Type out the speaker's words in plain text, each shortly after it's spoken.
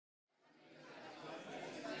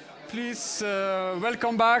Please,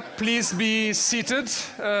 welcome back. Please be seated,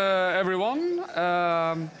 everyone.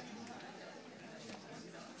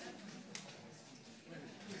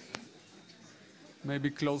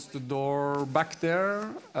 Maybe close the door back there.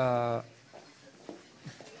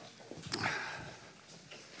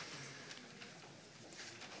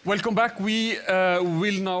 Welcome back. We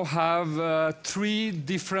will now have three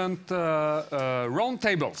different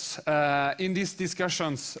roundtables. In these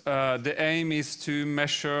discussions, the aim is to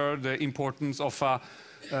measure the importance of a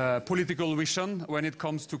political vision when it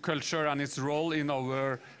comes to culture and its role in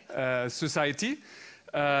our society.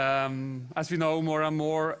 As we know, more and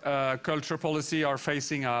more culture policy are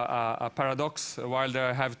facing a paradox. While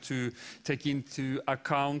they have to take into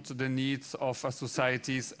account the needs of a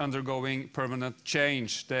societies undergoing permanent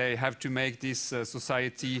change, they have to make this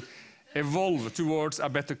society evolve towards a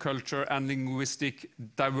better culture and linguistic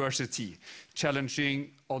diversity,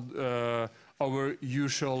 challenging our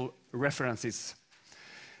usual references.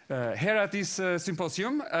 Here at this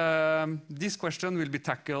symposium, this question will be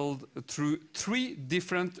tackled through three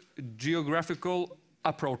different geographical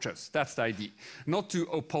approaches. That's the idea. Not to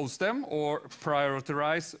oppose them or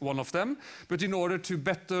prioritize one of them, but in order to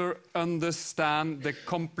better understand the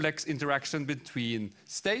complex interaction between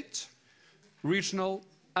state, regional,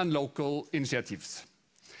 and local initiatives.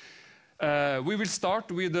 We will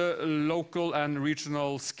start with the local and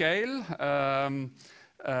regional scale,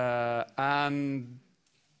 and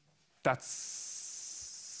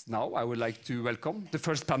that's now I would like to welcome the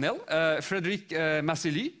first panel. Frédéric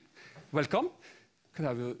Massely, welcome. Could I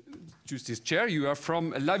have you choose this chair? You are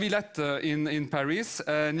from La Villette in Paris.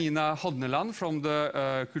 Nina Hodneland from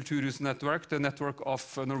the Kulturhusnettverk, the network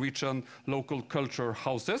of Norwegian local culture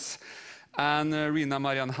houses. And Rina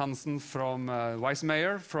Marianne Hansen from Vice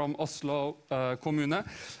Mayor from Oslo Kommune.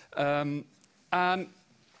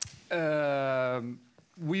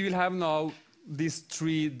 We will have now these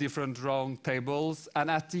three different round tables,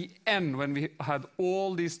 and at the end, when we had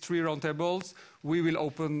all these three round tables, we will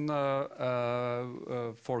open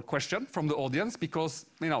for question from the audience, because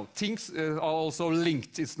things are also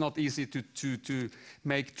linked. It's not easy to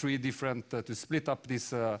make three different to split up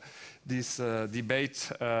this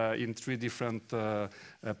debate in three different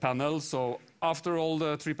panels. So after all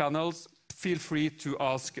the three panels, feel free to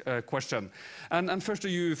ask a question. And first to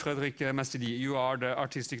you, Frédéric Massely. You are the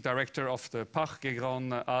artistic director of the Parc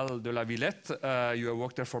Grand Hall de la Villette. You have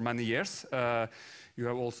worked there for many years. You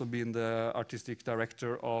have also been the artistic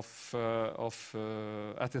director at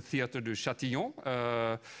the Théâtre du Châtillon.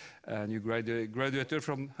 And you graduated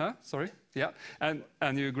from, Yeah, and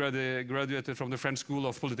you graduated from the French School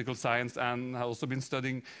of Political Science, and have also been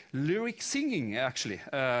studying lyric singing, actually,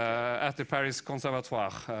 at the Paris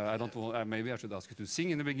Conservatoire. I don't know, maybe I should ask you to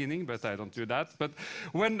sing in the beginning, but I don't do that. But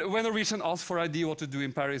when a region asks for idea what to do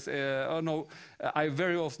in Paris, I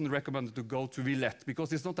very often recommend to go to Villette,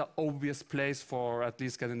 because it's not an obvious place for at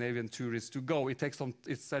least Scandinavian tourists to go. It takes some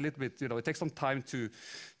time to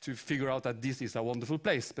figure out that this is a wonderful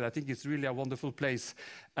place, but I think it's really a wonderful place.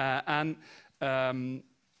 Could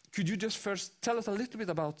you just first tell us a little bit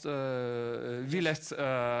about Villette,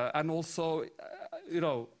 and also,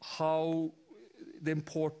 how the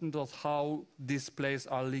importance of how these places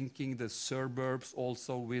are linking the suburbs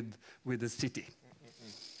also with the city?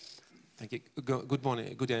 Thank you. Good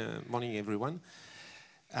morning, everyone.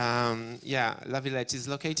 La Villette is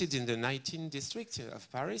located in the 19th district of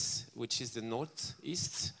Paris, which is the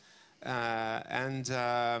northeast, and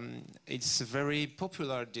it's a very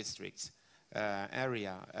popular district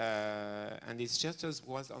area, and it's just as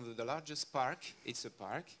was under the largest park. It's a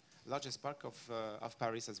park, largest park of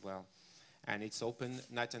Paris as well, and it's open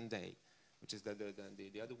night and day, which is the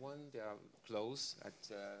other one. They are closed at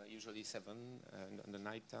usually 7 in the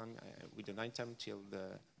night time, with the night time till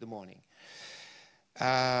the morning.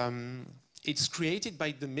 It's created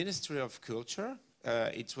by the Ministry of Culture.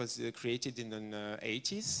 It was created in the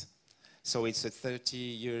 80s, so it's a 30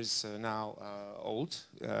 years now old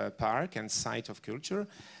park and site of culture,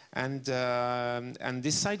 and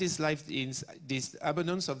this site is live in this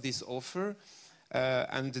abundance of this offer,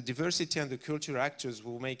 and the diversity and the cultural actors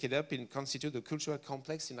who make it up and constitute the cultural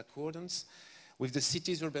complex in accordance with the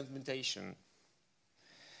city's urbanization.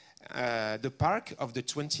 The park of the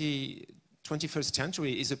 21st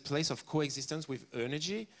century is a place of coexistence with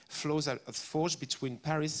energy, flows are forged between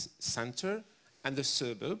Paris center and the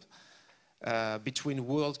suburb, between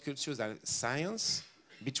world cultures and science,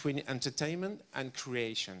 between entertainment and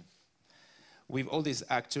creation. With all these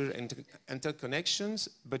actors and interconnections,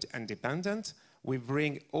 but independent, we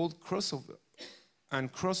bring all crossover 10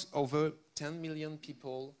 million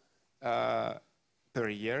people per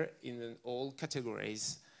year in all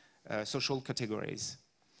categories social categories.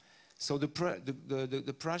 So the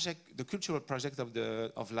cultural project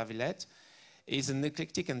of La Villette is an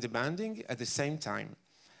eclectic and demanding at the same time.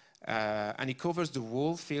 And it covers the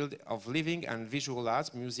whole field of living and visual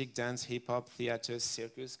arts, music, dance, hip-hop, theater,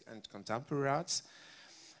 circus, and contemporary arts.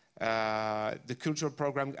 The cultural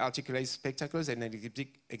program articulates spectacles and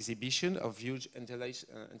exhibition of huge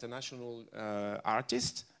international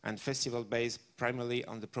artists and festival based primarily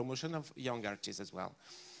on the promotion of young artists as well.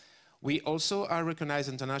 We also are recognized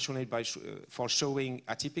internationally for showing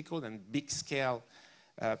atypical and big-scale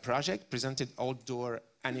projects presented outdoor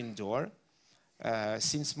and indoor.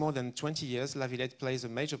 Since more than 20 years, La Villette plays a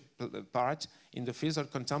major part in the fields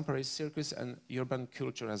of contemporary circus and urban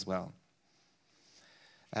culture as well.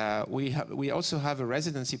 We also have a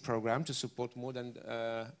residency program to support more than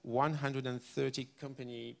 130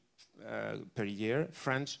 companies per year,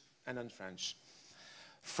 French and non-French.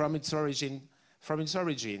 From its origin,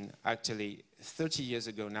 actually, 30 years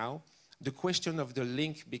ago now, the question of the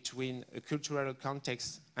link between a cultural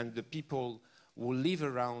context and the people who live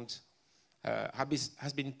around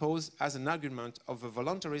has been posed as an argument of a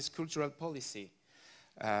voluntarist cultural policy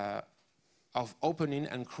of opening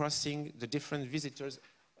and crossing the different visitors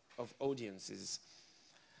of audiences.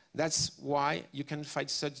 That's why you can find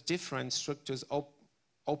such different structures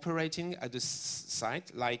operating at the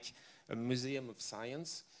site, like a museum of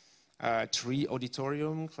science, 3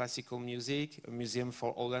 auditorium, classical music, a museum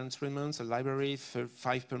for all instruments, a library,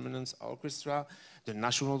 5 permanent orchestra, the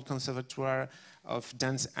National Conservatoire of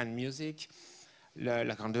Dance and Music, La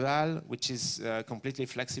Grande Halle, which is completely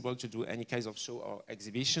flexible to do any kind of show or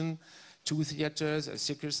exhibition, 2 theaters, a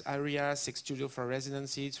circus area, 6 studios for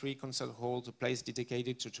residency, 3 concert halls, a place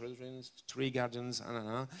dedicated to children, 3 gardens,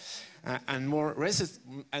 and more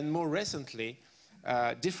recently,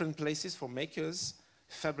 different places for makers,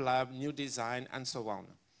 Fab Lab, new design, and so on.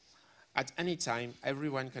 At any time,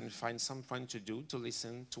 everyone can find something to do, to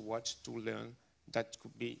listen, to watch, to learn. That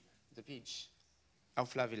could be the pitch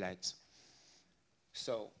of La Villette.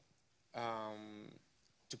 So,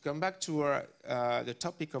 to come back to the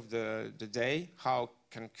topic of the day, how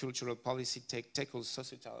can cultural policy tackle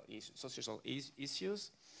social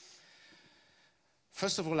issues?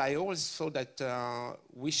 First of all, I always thought that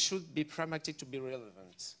we should be pragmatic to be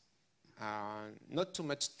relevant. Not too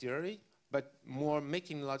much theory, but more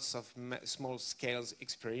making lots of small-scale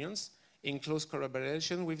experience in close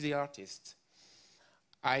collaboration with the artist.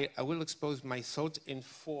 I will expose my thought in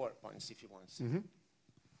 4 points, if you want. Mm-hmm.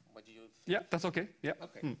 What do you think? Yeah, that's okay. Yeah.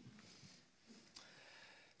 Okay.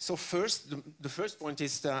 So first, the first point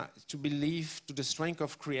is to believe to the strength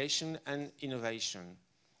of creation and innovation.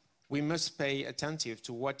 We must pay attention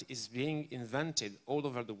to what is being invented all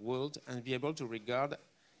over the world and be able to regard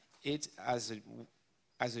it as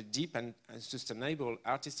a deep and sustainable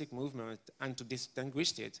artistic movement and to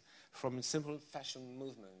distinguish it from a simple fashion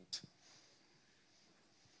movement.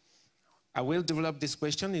 I will develop this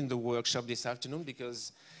question in the workshop this afternoon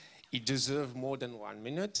because it deserves more than 1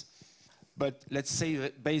 minute. But let's say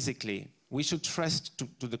that basically, we should trust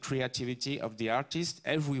to the creativity of the artists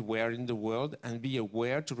everywhere in the world and be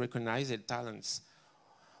aware to recognize their talents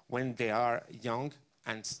when they are young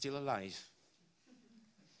and still alive.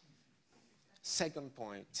 Second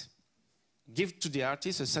point, give to the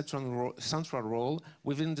artist a central role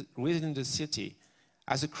within the city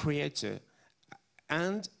as a creator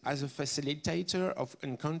and as a facilitator of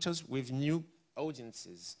encounters with new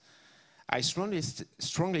audiences. I strongly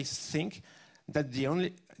think that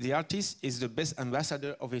the artist is the best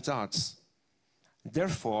ambassador of its arts.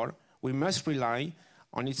 Therefore, we must rely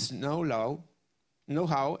on its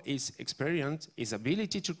know-how, its experience, its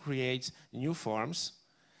ability to create new forms,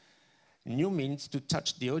 new means to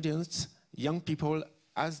touch the audience, young people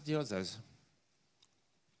as the others.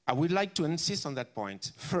 I would like to insist on that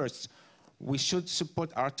point. First, we should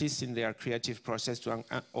support artists in their creative process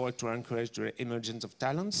or to encourage the emergence of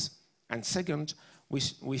talents. And second,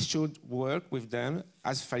 we should work with them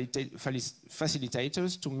as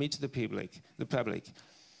facilitators to meet the public.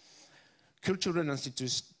 Cultural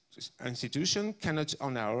institutions cannot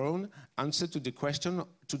on our own answer to the question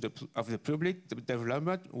of the public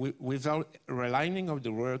development without relying on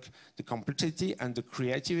the work, the complexity and the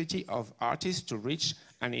creativity of artists to reach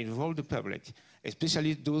and involve the public,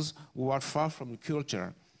 especially those who are far from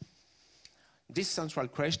culture. This central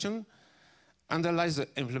question underlies the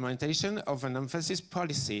implementation of an emphasis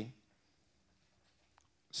policy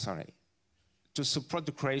to support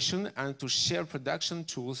the creation and to share production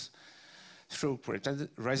tools through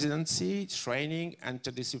residency, training,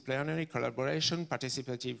 interdisciplinary collaboration,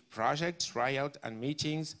 participative projects, tryout and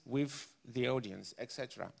meetings with the audience,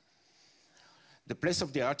 etc. The place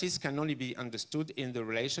of the artist can only be understood in the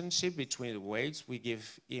relationship between the weight we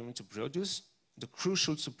give him to produce, the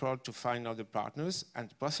crucial support to find other partners, and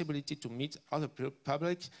the possibility to meet other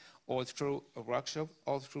public, or through a workshop,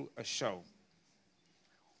 or through a show.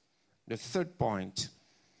 The third point,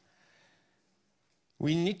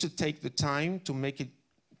 we need to take the time to make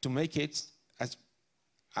it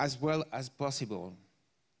as well as possible.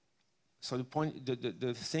 So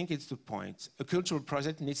the thing is the point. A cultural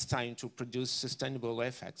project needs time to produce sustainable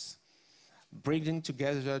effects. Bringing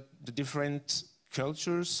together the different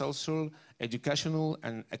cultures, social, educational,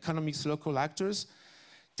 and economic local actors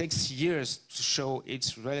takes years to show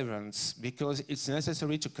its relevance, because it's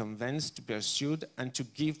necessary to convince, to pursue, and to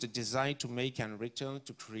give the desire to make and return,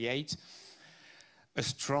 to create a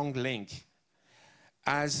strong link.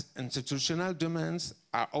 As institutional demands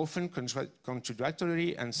are often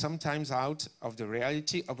contradictory and sometimes out of the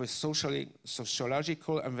reality of a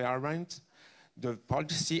sociological environment, the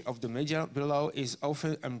policy of the media below is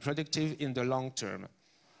often unproductive in the long term.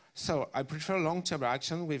 So I prefer long-term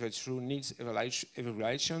action with a true needs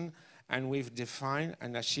evaluation and with defined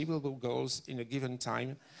and achievable goals in a given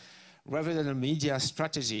time, rather than a media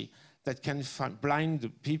strategy that can blind the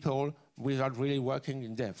people without really working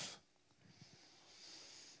in depth.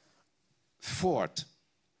 Fourth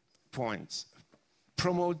point,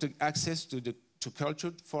 promote the access to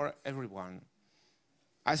culture for everyone.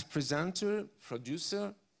 As presenter,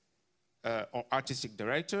 producer, or artistic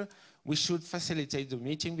director, we should facilitate the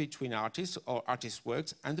meeting between artists or artist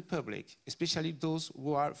works and the public, especially those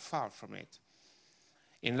who are far from it.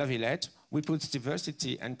 In La Villette, we put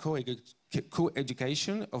diversity and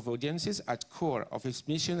co-education of audiences at core of its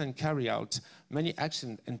mission and carry out many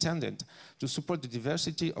actions intended to support the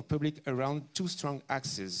diversity of public around two strong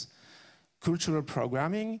axes: cultural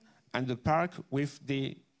programming and the park with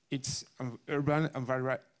its urban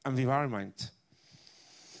environment.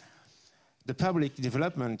 The public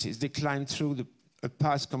development is declined through a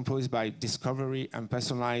path composed by discovery and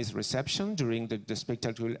personalized reception during the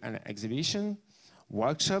spectacle and exhibition,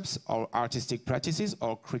 workshops or artistic practices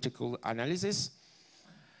or critical analysis,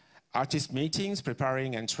 artist meetings,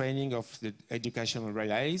 preparing and training of the educational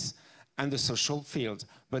relays, and the social field,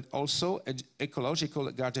 but also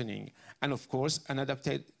ecological gardening, and of course, an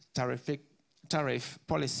adapted tariff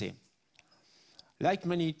policy. Like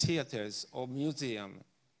many theaters or museums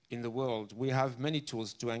in the world, we have many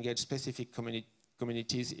tools to engage specific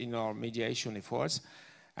communities in our mediation efforts,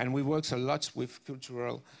 and we work a lot with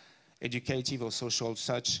cultural, educative or social,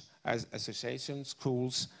 such as associations,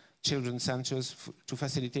 schools, children's centers, to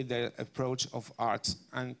facilitate their approach of art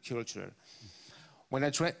and culture. When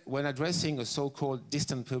addressing a so-called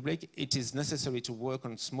distant public, it is necessary to work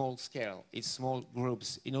on small scale, in small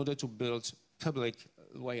groups, in order to build public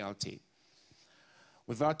loyalty.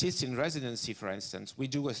 With artists in residency, for instance, we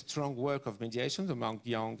do a strong work of mediation among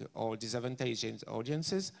young or disadvantaged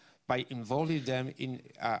audiences by involving them in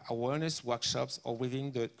awareness workshops or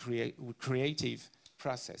within the creative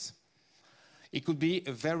process. It could be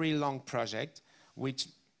a very long project which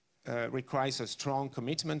requires a strong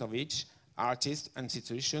commitment of each artist,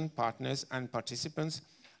 institution, partners, and participants,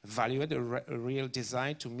 valued a real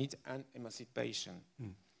desire to meet an emancipation.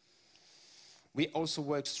 Mm. We also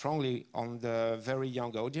work strongly on the very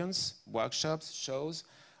young audience, workshops, shows,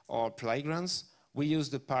 or playgrounds. We use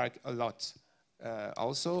the park a lot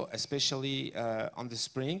also, especially on the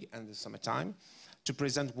spring and the summertime, to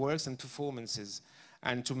present works and performances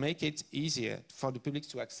and to make it easier for the public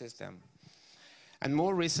to access them. And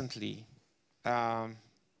more recently,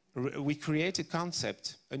 we created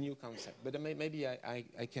a new concept, but maybe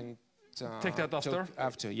I can take that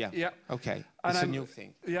after. Yeah. Okay. And it's a new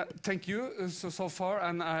thing. Yeah. Thank you so far.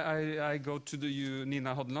 And I go to you,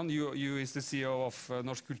 Nina Hodland. You is the CEO of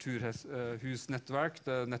Norsk Kulturhusnettverk,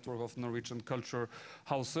 the network of Norwegian culture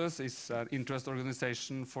houses. It's an interest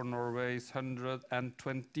organization for Norway's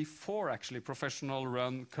 124 actually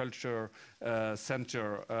professional-run culture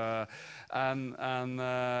center. And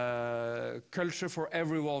culture for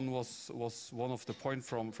everyone was one of the points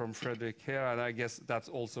from Fredrik here, and I guess that's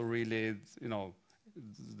also really, you know,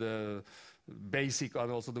 the basic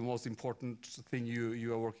and also the most important thing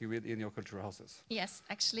you are working with in your cultural houses. Yes,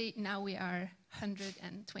 actually now we are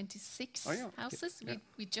 126 houses. Okay.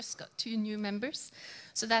 We just got 2 new members,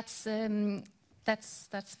 so that's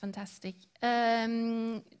fantastic.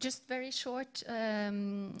 Just very short.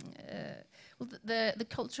 The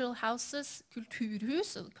cultural houses,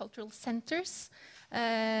 Kulturhus, or cultural centers.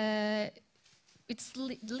 It's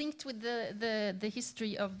linked with the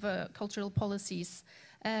history of cultural policies.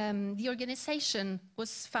 The organization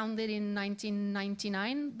was founded in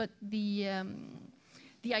 1999, but the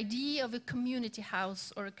the idea of a community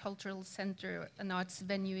house or a cultural center, an arts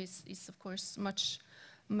venue, is of course much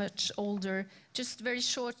older. Just very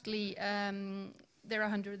shortly, there are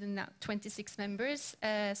 126 members,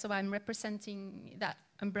 so I'm representing that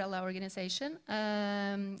umbrella organization,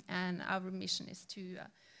 and our mission is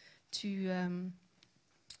to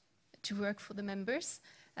work for the members.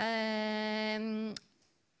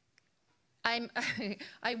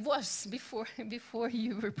 I was before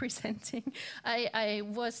you were presenting. I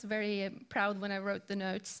was very proud when I wrote the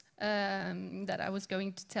notes that I was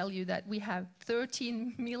going to tell you that we have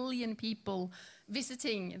 13 million people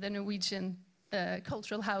visiting the Norwegian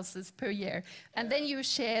cultural houses per year, and then you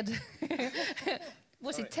shared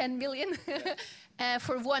was it 10 million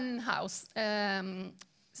for one house.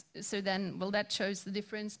 So then, well, that shows the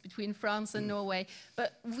difference between France and Norway.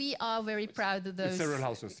 But we are very proud of those. Several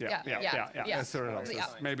houses, yeah. Several houses. Yeah.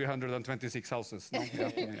 Maybe 126 houses. No?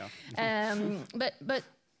 But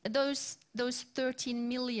those 13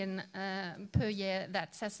 million per year,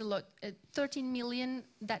 that says a lot. 13 million,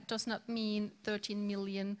 that does not mean 13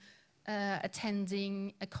 million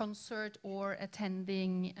attending a concert or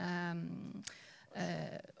attending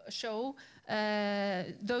a show.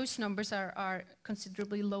 Those numbers are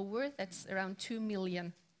considerably lower. That's around 2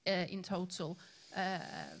 million in total.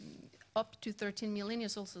 Up to 13 million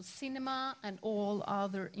is also cinema and all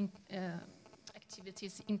other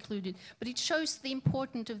activities included. But it shows the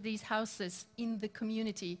importance of these houses in the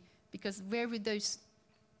community, because where would those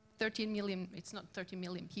 13 million, it's not 13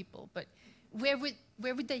 million people, but where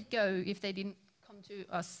would they go if they didn't come to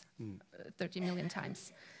us 13 million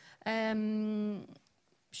times?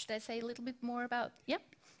 Should I say a little bit more about? Yep.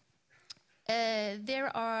 There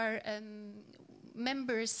are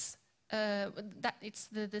members, that it's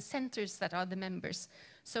the centers that are the members.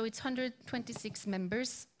 So it's 126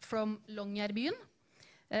 members from Longyearbyen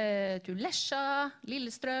to Lesja,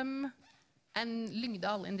 Lillestrøm, and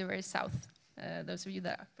Lyngdal in the very south. Those of you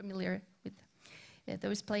that are familiar with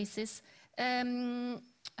those places.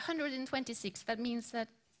 126, that means that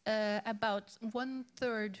about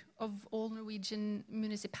 1/3 of all Norwegian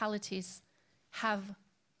municipalities have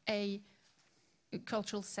a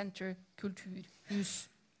cultural center, Kulturhus.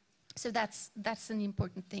 So that's an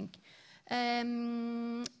important thing.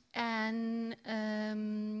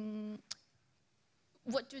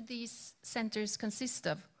 What do these centers consist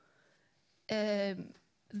of?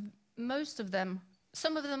 Most of them,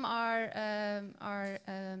 some of them are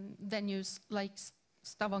venues like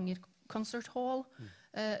Stavanger Concert Hall,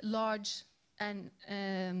 large and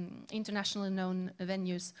internationally known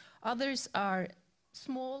venues. Others are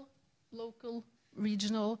small, local,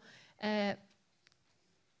 regional.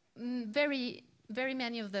 Very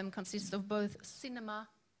many of them consist of both cinema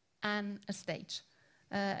and a stage,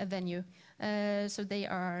 a venue. So they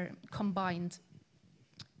are combined.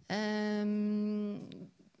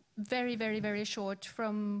 Very short,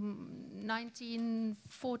 from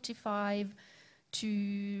 1945 to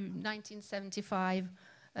 1975.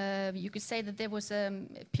 You could say that there was a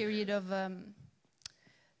period of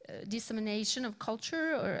dissemination of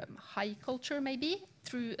culture, or high culture maybe,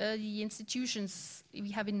 through the institutions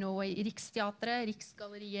we have in Norway: Riksteatret,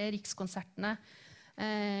 Riksgalleriet, Rikskonsertene,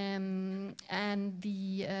 and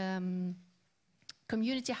the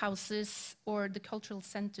community houses or the cultural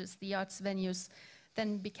centers, the arts venues,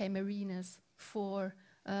 then became arenas for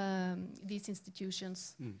these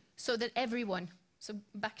institutions, so that everyone, so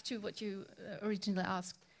back to what you originally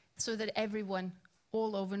asked, so that everyone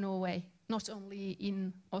all over Norway, not only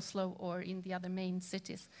in Oslo or in the other main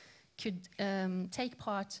cities, could take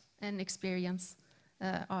part and experience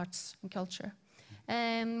arts and culture.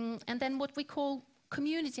 And then what we call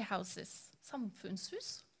community houses,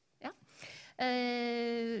 samfunnshus, yeah?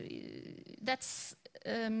 That's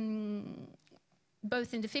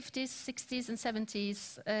both in the 50s, 60s and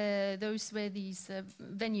 70s, those were these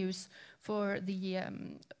venues for the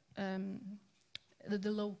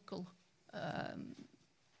local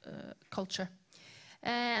culture.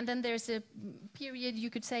 And then there's a period, you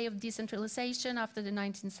could say, of decentralization after the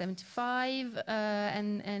 1975,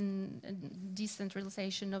 and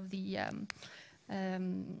decentralization of the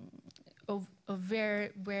of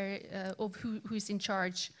who's in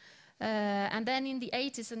charge. And then in the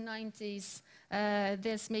 80s and 90s,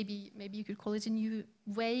 there's maybe you could call it a new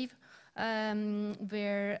wave,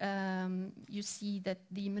 where you see that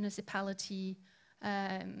the municipality,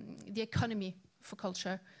 the economy for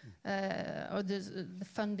culture, or the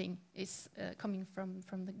funding is coming from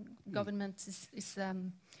the government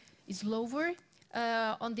is lower.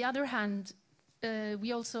 On the other hand,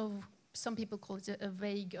 we also, some people call it a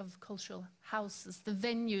vague of cultural houses. The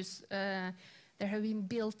venues, there have been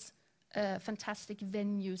built fantastic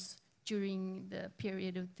venues during the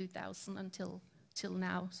period of 2000 until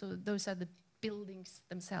now. So those are the buildings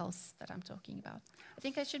themselves that I'm talking about. I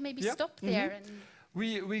think I should maybe stop there. And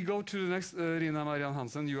we go to the next, Rina Marianne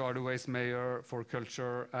Hansen. You are the Waste Mayor for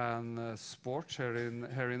Culture and Sport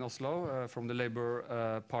here in Oslo from the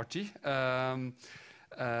Labour Party.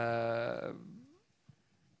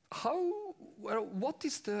 What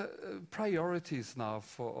is the priorities now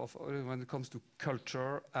when it comes to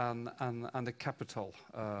culture and the capital?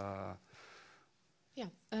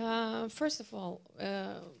 First of all,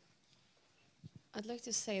 I'd like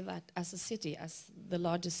to say that as a city, as the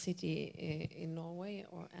largest city in Norway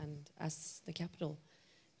and as the capital,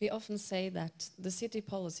 we often say that the city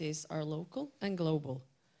policies are local and global.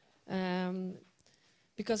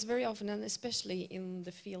 Because very often, and especially in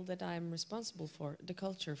the field that I'm responsible for, the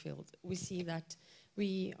culture field, we see that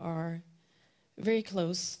we are very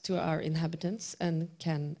close to our inhabitants and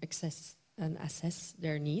can access and assess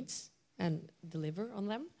their needs and deliver on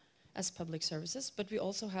them as public services. But we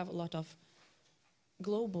also have a lot of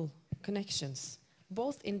global connections,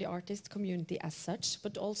 both in the artist community as such,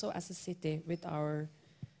 but also as a city with our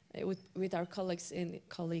colleagues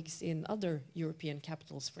in other European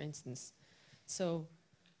capitals, for instance. So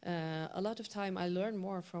a lot of time I learn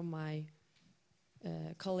more from my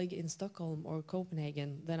colleague in Stockholm or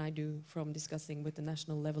Copenhagen than I do from discussing with the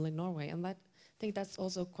national level in Norway. And I think that's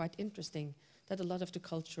also quite interesting, that a lot of the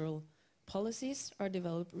cultural policies are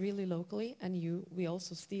developed really locally, and we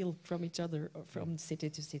also steal from each other from city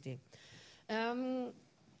to city.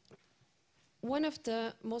 One of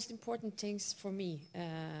the most important things for me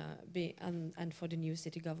and for the new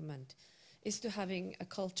city government is to having a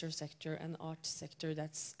culture sector and art sector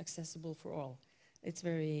that's accessible for all. It's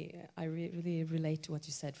I really relate to what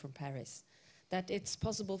you said from Paris, that it's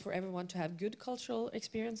possible for everyone to have good cultural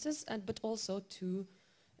experiences, but also to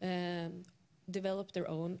develop their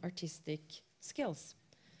own artistic skills.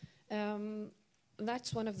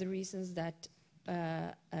 That's one of the reasons that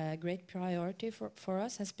a great priority for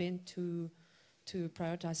us has been to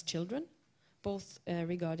prioritize children, both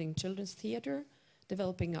regarding children's theater,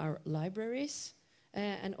 developing our libraries,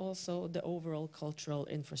 and also the overall cultural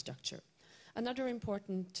infrastructure. Another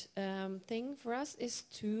important thing for us is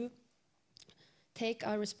to take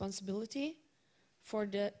our responsibility for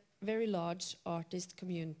the very large artist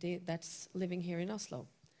community that's living here in Oslo.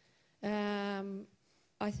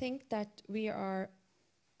 I think that we are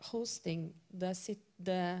hosting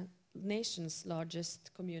the nation's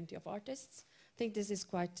largest community of artists. I think this is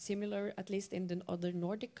quite similar, at least in the other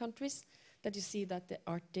Nordic countries, that you see that the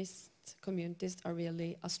artist communities are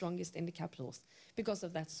really strongest in the capitals, because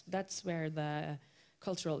of that's where the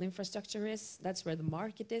cultural infrastructure is, that's where the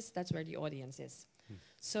market is, that's where the audience is.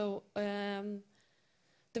 So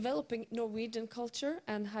developing Norwegian culture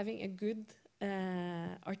and having a good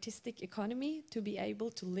artistic economy to be able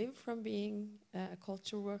to live from being a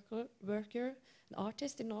culture worker, an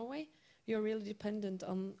artist in Norway, you're really dependent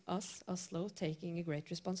on us, Oslo, taking a great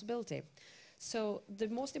responsibility. So the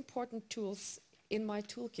most important tools in my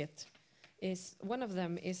toolkit is, one of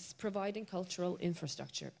them is providing cultural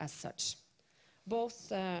infrastructure as such.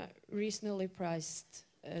 Both reasonably priced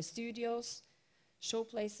studios,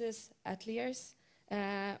 showplaces, ateliers.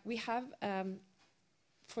 We have,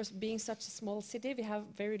 for being such a small city, we have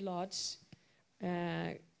very large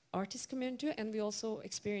artist community, and we also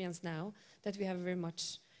experience now that we have very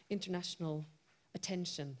much international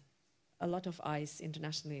attention. A lot of eyes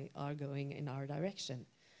internationally are going in our direction,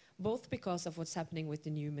 both because of what's happening with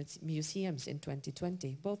the new museums in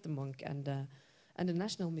 2020, both the Munch and the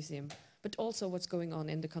National Museum, but also what's going on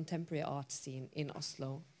in the contemporary art scene in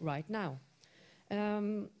Oslo right now.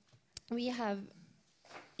 We have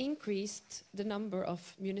increased the number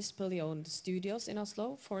of municipally owned studios in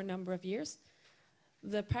Oslo for a number of years.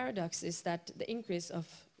 The paradox is that the increase of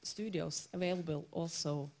studios available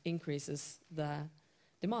also increases the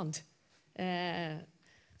demand.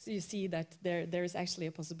 So you see that there is actually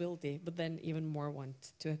a possibility, but then even more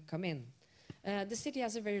want to come in. The city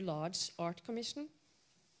has a very large art commission.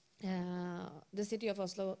 The city of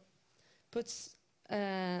Oslo puts,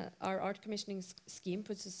 our art commissioning scheme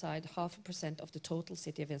puts aside 0.5% of the total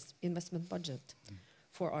city investment budget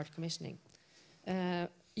for art commissioning.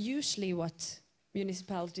 Usually what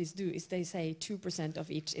municipalities do is they say 2% of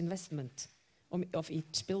each investment of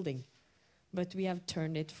each building. But we have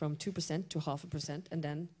turned it from 2% to 0.5%, and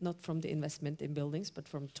then not from the investment in buildings, but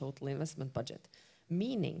from total investment budget.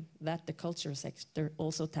 Meaning that the culture sector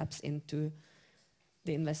also taps into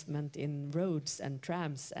the investment in roads and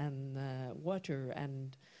trams and water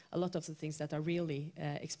and a lot of the things that are really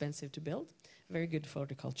expensive to build. Very good for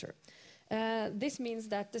the culture. This means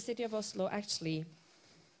that the city of Oslo actually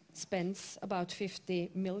spends about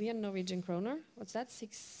 50 million Norwegian kroner, what's that,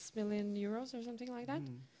 6 million euros or something like that,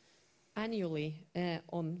 annually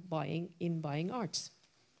on buying arts,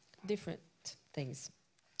 different things,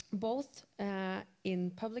 both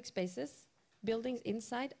in public spaces, buildings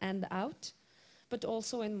inside and out, but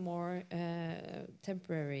also in more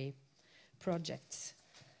temporary projects.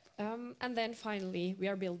 And then finally, we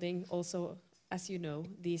are building also, as you know,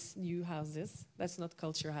 these new houses. That's not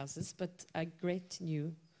culture houses, but a great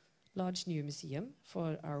new, large new museum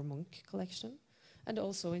for our Munch collection, and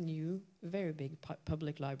also a new, very big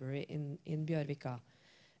public library in Bjørvika.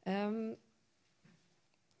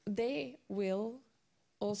 They will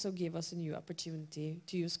also give us a new opportunity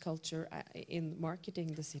to use culture in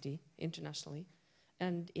marketing the city internationally,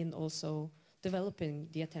 and in also developing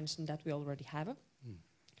the attention that we already have,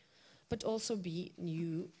 but also be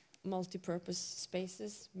new multi-purpose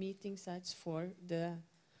spaces, meeting sites for the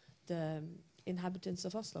inhabitants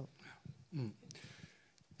of Oslo.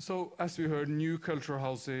 So, as we heard, new cultural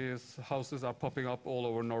houses are popping up all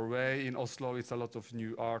over Norway. In Oslo, it's a lot of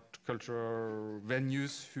new art, cultural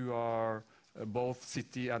venues who are both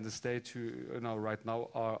city and the state who right now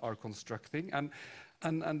are constructing. And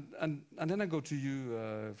then I go to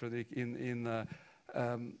you, Fredrik.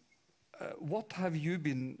 What have you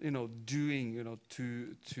been, doing,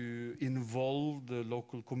 to involve the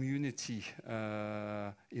local community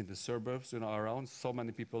in the suburbs, around so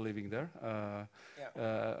many people living there? How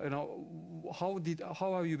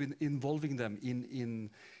have you been involving them in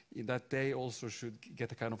that they also should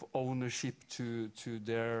get a kind of ownership to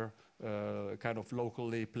their kind of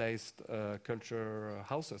locally placed culture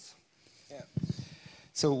houses? Yeah.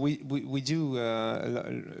 So we do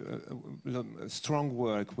strong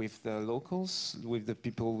work with the locals, with the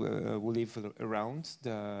people who live around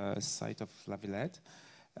the site of La Villette.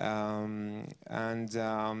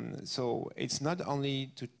 So it's not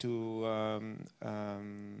only to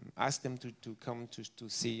ask them to come to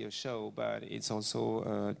see a show, but it's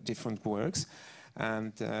also different works.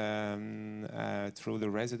 And through the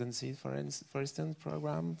residency, for instance,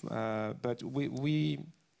 program. But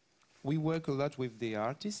we work a lot with the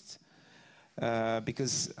artists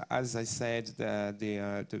because, as I said,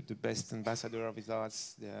 the best ambassador of his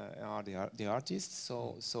arts are the artists.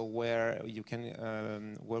 So where you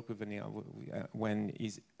can work with when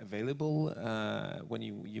is available, when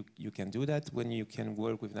you can do that, when you can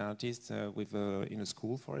work with an artist in a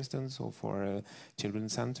school, for instance, or for a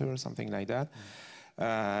children's center or something like that.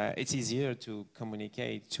 It's easier to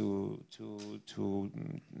communicate, to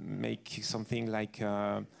make something like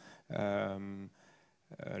a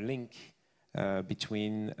link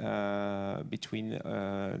between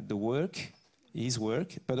the work, his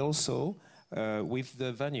work, but also with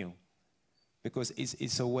the venue, because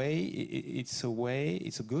it's a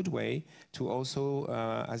good way to also,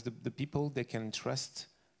 as the people, they can trust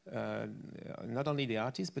not only the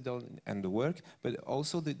artist and the work, but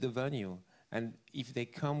also the venue. And if they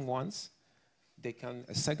come once, they come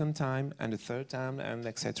a second time and a third time, and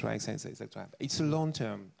etc. etc. It's a long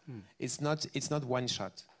term. It's not one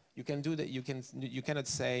shot. You can do that. You cannot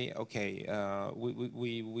say, okay,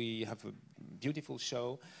 we have a beautiful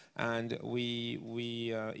show, and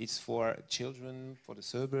it's for children, for the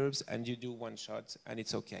suburbs, and you do one shot and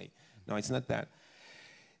it's okay. No, it's not that.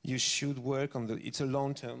 You should work on it's a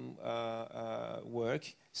long-term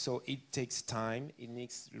work, so it takes time. It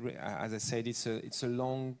needs, as I said, it's a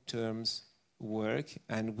long-term work,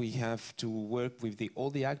 and we have to work with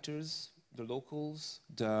all the actors, the locals,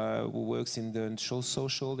 who works in the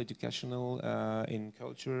social, educational, in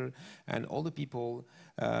culture, and all the people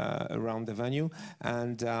around the venue.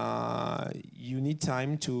 And you need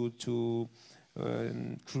time to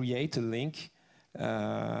create a link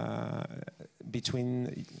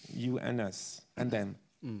between you and us and them.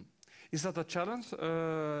 Is that a challenge,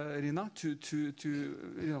 Rina,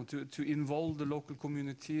 to involve the local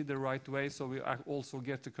community the right way, so we also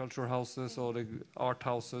get the culture houses or the art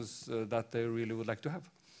houses that they really would like to have?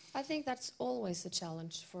 I think that's always a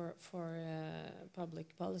challenge for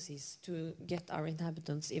public policies, to get our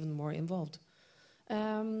inhabitants even more involved.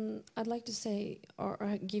 I'd like to say, or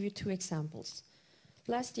give you two examples.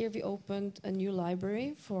 Last year we opened a new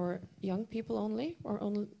library for young people only,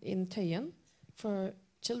 in Tøyen, for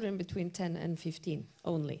children between 10 and 15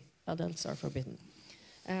 only. Adults are forbidden.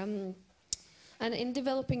 And in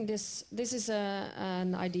developing this is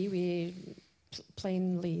an idea we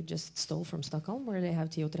plainly just stole from Stockholm, where they have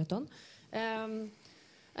Teatreton. And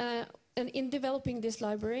in developing this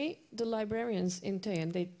library, the librarians in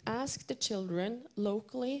Tøyen, they asked the children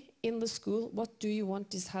locally in the school, what do you want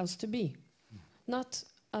this house to be? Not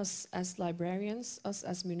us as librarians, us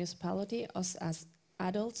as municipality, us as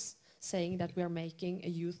adults saying that we are making a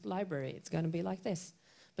youth library. It's going to be like this.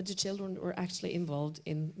 But the children were actually involved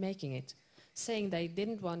in making it, saying they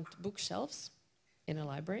didn't want bookshelves in a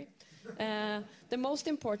library. The most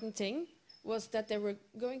important thing was that there were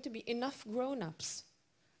going to be enough grown-ups.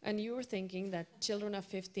 And you were thinking that children of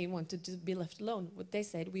 15 wanted to be left alone. But they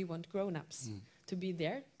said, we want grown-ups to be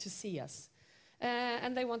there to see us.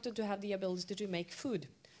 And they wanted to have the ability to make food.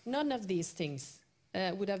 None of these things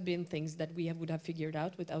would have been things that we would have figured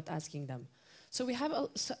out without asking them. So we have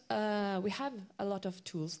a lot of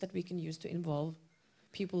tools that we can use to involve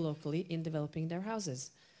people locally in developing their houses.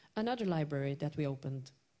 Another library that we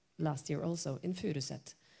opened last year also in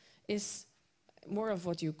Furuset is more of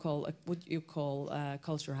what you call a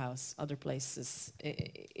culture house, other places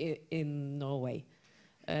in Norway.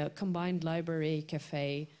 Combined library,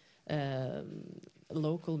 cafe,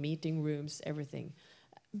 local meeting rooms, everything.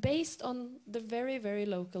 Based on the very, very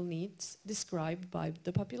local needs described by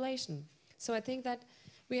the population. So I think that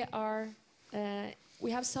we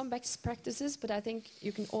have some best practices, but I think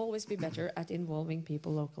you can always be better at involving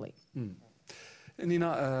people locally.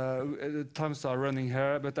 Nina, times are running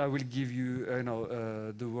here, but I will give you,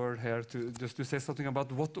 the word here to say something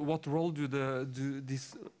about what role do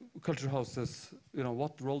these culture houses,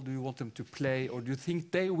 what role do you want them to play, or do you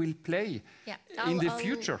think they will play in the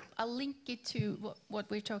future? I'll link it to what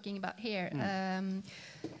we're talking about here.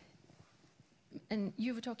 And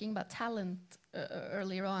you were talking about talent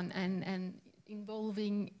earlier on, and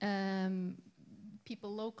involving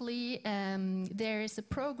people locally. There is a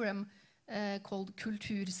program called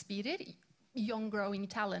Kulturspirer, Young Growing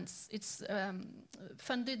Talents. It's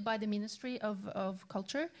funded by the Ministry of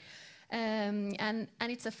Culture, and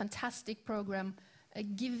it's a fantastic program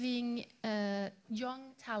giving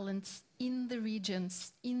young talents in the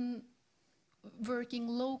regions, in working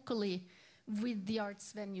locally with the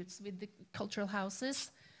arts venues, with the cultural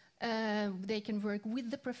houses. They can work with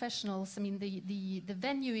the professionals. I mean, the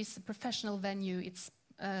venue is a professional venue. It's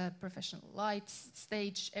professional lights,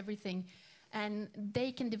 stage, everything. And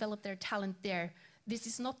they can develop their talent there. This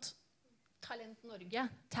is not Talent Norge,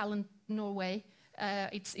 Talent Norway.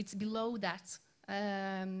 It's below that.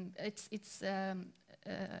 It's a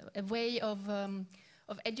way of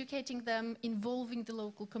educating them, involving the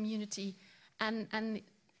local community, and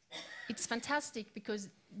it's fantastic because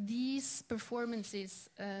these performances,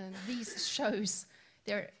 these shows,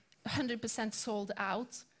 they're 100% sold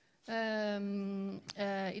out.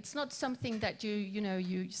 It's not something that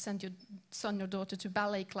you send your son or daughter to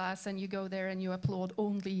ballet class and you go there and you applaud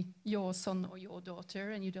only your son or your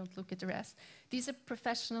daughter and you don't look at the rest. These are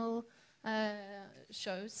professional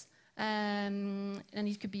shows, and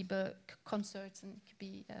it could be concerts and it could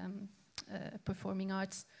be performing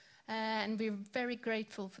arts. And we're very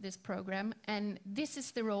grateful for this program. And this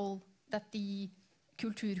is the role that the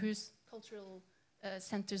Kulturhus, cultural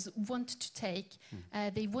centers, want to take.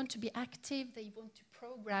 They want to be active, they want to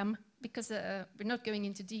program, because we're not going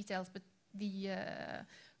into details, but the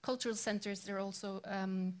cultural centers, they're also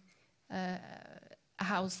a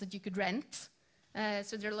house that you could rent.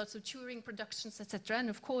 So there are lots of touring productions, etc. And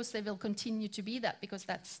of course they will continue to be that, because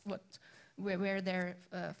that's where their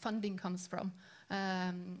funding comes from,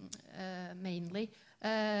 mainly.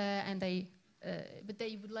 But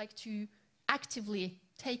they would like to actively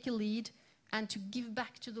take a lead and to give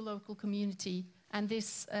back to the local community. And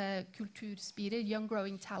this Kulturspirer, Young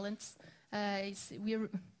Growing Talents, we're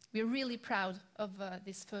really proud of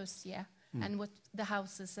this first year and what the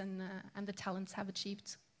houses and the talents have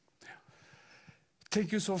achieved.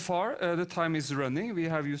 Thank you so far. The time is running. We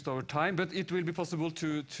have used our time, but it will be possible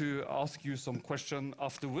to ask you some questions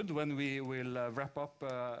afterward when we will wrap up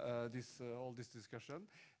all this discussion.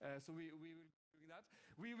 So we will do that.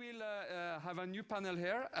 We will have a new panel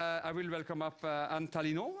here. I will welcome up Anne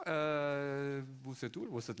Talino. Vous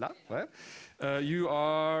êtes là? Ouais. You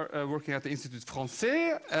are working at the Institut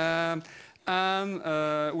français. And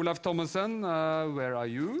Olav Thomassen, where are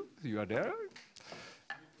you? You are there.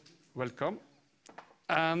 Welcome.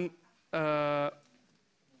 And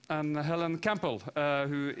Helen Campbell,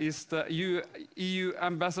 who is the EU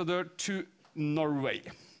ambassador to Norway.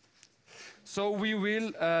 So we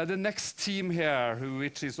will, the next team here,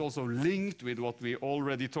 which is also linked with what we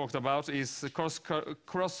already talked about, is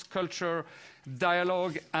cross-culture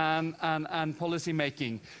dialogue and policy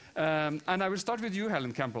making. And I will start with you,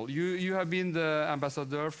 Helen Campbell. You have been the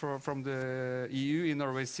ambassador from the EU in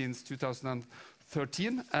Norway since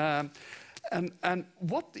 2013. And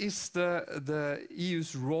what is the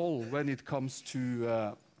EU's role when it comes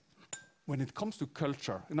to when it comes to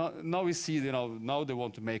culture, now we see, now they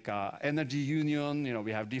want to make an energy union.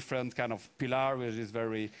 We have different kind of pillar, which is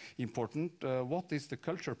very important. What is the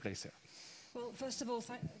culture place here? Well, first of all,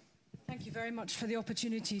 thank you very much for the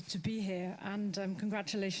opportunity to be here, and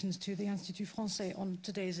congratulations to the Institut Français on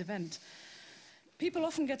today's event. People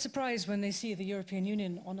often get surprised when they see the European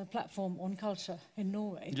Union on a platform on culture in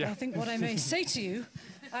Norway. Yeah. I think what I may say to you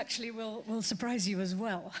actually will surprise you as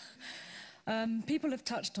well. People have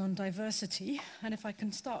touched on diversity, and if I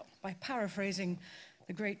can start by paraphrasing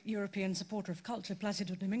the great European supporter of culture,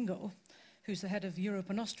 Placido Domingo, who's the head of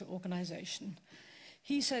Europa Nostra organization,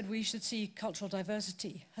 he said we should see cultural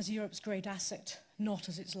diversity as Europe's great asset, not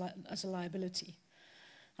as a liability.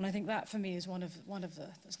 And I think that, for me, is one of the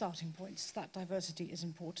starting points. That diversity is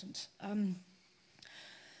important.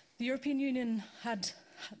 The European Union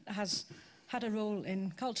has had a role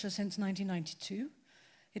in culture since 1992.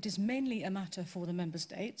 It is mainly a matter for the member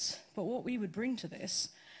states, but what we would bring to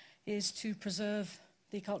this is to preserve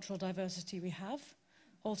the cultural diversity we have,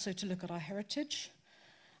 also to look at our heritage.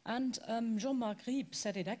 And Jean-Michel Ribes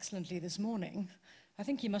said it excellently this morning. I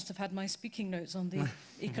think he must have had my speaking notes on the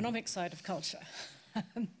economic side of culture.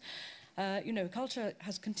 Culture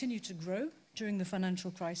has continued to grow during the financial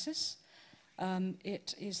crisis.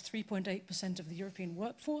 It is 3.8% of the European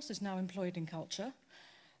workforce is now employed in culture.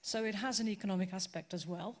 So it has an economic aspect as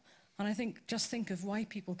well. And I think, just think of why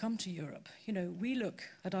people come to Europe. We look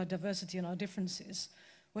at our diversity and our differences.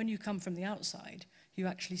 When you come from the outside, you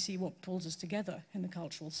actually see what pulls us together in the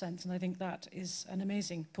cultural sense. And I think that is an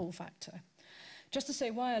amazing pull factor. Just to say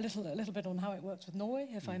why a little bit on how it works with Norway,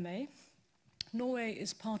 if I may. Norway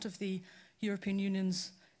is part of the European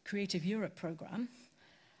Union's Creative Europe programme.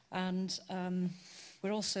 And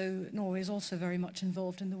Norway is also very much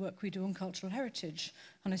involved in the work we do on cultural heritage.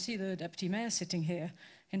 And I see the Deputy Mayor sitting here.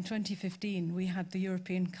 In 2015, we had the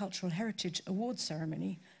European Cultural Heritage Awards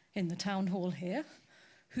ceremony in the town hall here.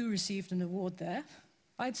 Who received an award there?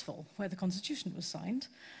 Eidsvoll, where the Constitution was signed,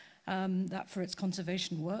 that for its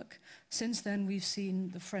conservation work. Since then, we've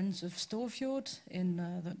seen the Friends of Storfjord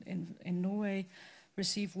in Norway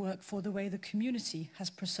receive work for the way the community has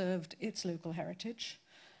preserved its local heritage.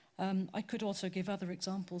 I could also give other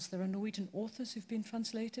examples. There are Norwegian authors who've been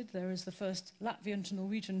translated. There is the first Latvian to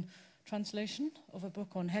Norwegian translation of a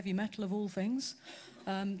book on heavy metal, of all things.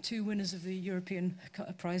 2 winners of the European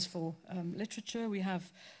Prize for Literature. We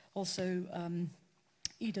have also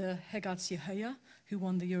Ida Hegardsjø, who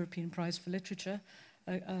won the European Prize for Literature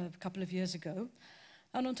a couple of years ago.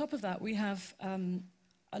 And on top of that, we have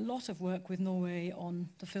a lot of work with Norway on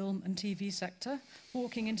the film and TV sector.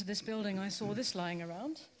 Walking into this building, I saw this lying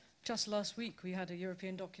around. Just last week, we had a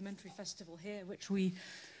European documentary festival here, which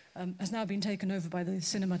has now been taken over by the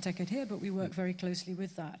Cinemateket here, but we work very closely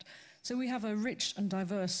with that. So we have a rich and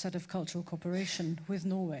diverse set of cultural cooperation with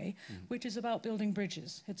Norway, which is about building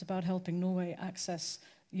bridges. It's about helping Norway access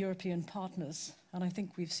European partners. And I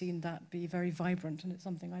think we've seen that be very vibrant, and it's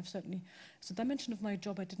something it's a dimension of my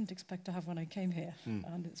job I didn't expect to have when I came here.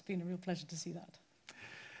 And it's been a real pleasure to see that.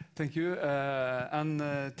 Thank you. And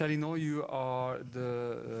Tarino, you are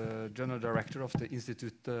the General Director of the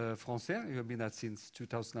Institut Français. You have been that since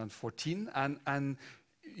 2014, and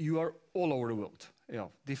you are all over the world,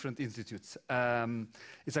 different institutes.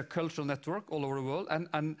 It's a cultural network all over the world.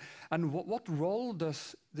 And what role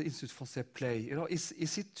does the Institut Français play?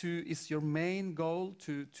 Is your main goal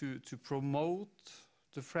to promote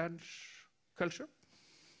the French culture?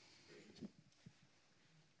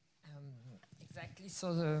 Exactly.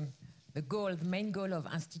 So the main goal of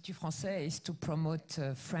Institut Français is to promote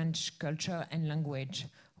French culture and language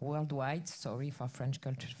worldwide. Sorry for French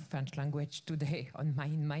language today in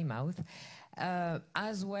my mouth.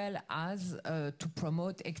 As well as to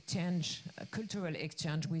promote cultural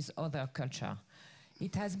exchange with other culture.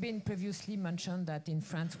 It has been previously mentioned that in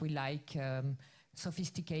France we like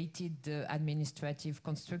sophisticated administrative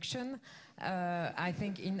construction. I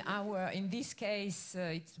think in this case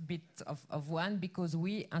it's a bit of one, because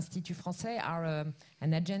we, Institut Français, are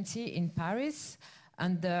an agency in Paris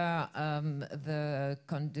under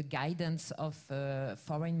the guidance of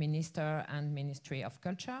Foreign Minister and Ministry of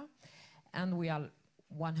Culture. And we are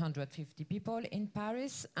 150 people in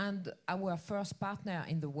Paris, and our first partner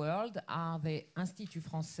in the world are the Institut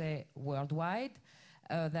Français worldwide.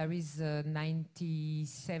 There is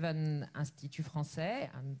 97 Instituts Français,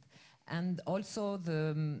 and also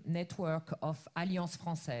the network of Alliances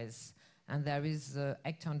Françaises, and there is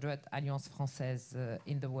 800 Alliances Françaises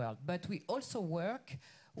in the world. But we also work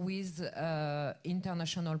with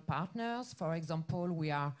international partners. For example,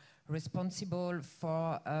 we are responsible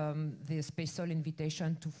for the special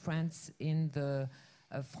invitation to France in the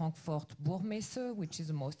Frankfurt Buchmesse, which is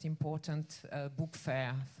the most important book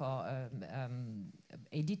fair for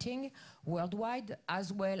editing worldwide,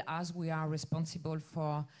 as well as we are responsible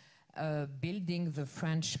for building the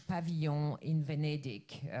French pavilion in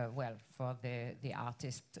Venedig, well, for the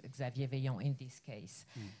artist Xavier Veillon in this case.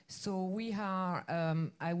 So we are,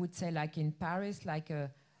 I would say, like in Paris, like a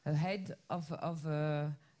head of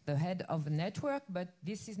the head of a network, but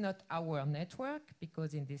this is not our network,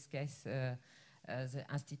 because in this case, the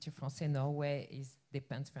Institut Français Norway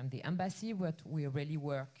depends from the embassy, but we really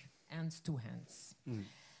work hands to hands.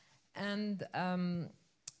 And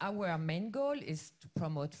our main goal is to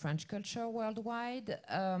promote French culture worldwide.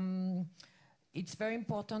 It's very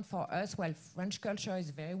important for us. Well, French culture is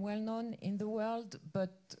very well known in the world,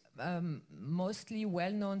 but mostly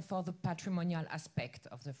well known for the patrimonial aspect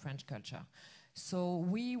of the French culture. So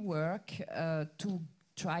we work to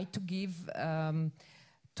try to give,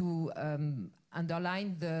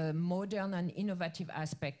 underline the modern and innovative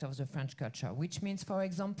aspect of the French culture, which means, for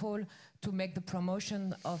example, to make the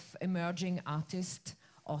promotion of emerging artists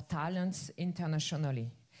or talents internationally.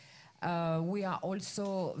 We are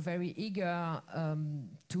also very eager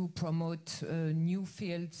to promote new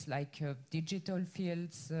fields like digital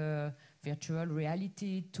fields, virtual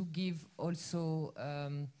reality, to give also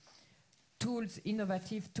tools,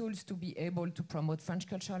 innovative tools to be able to promote French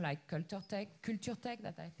culture, like Kulturtech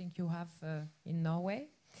that I think you have in Norway.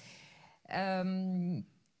 And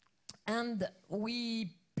we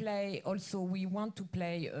want to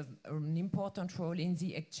play an important role in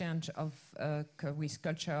the exchange of with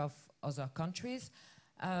culture of other countries.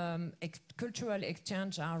 Cultural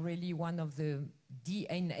exchange are really one of the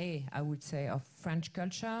DNA, I would say, of French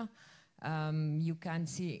culture. You can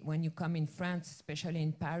see, when you come in France, especially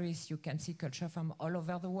in Paris, you can see culture from all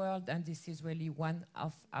over the world, and this is really one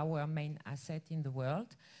of our main assets in the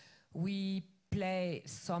world. We play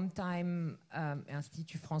sometime,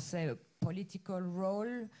 Institut Français, a political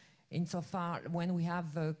role, insofar when we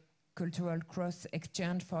have a cultural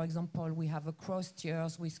cross-exchange. For example, we have a cross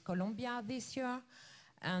years with Colombia this year,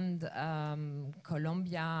 and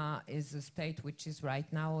Colombia is a state which is right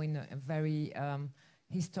now in a very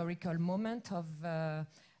historical moment of a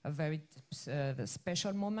very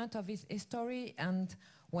special moment of its history. And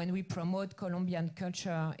when we promote Colombian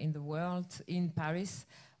culture in the world, in Paris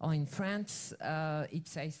or in France, it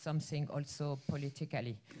says something also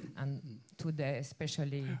politically. And today,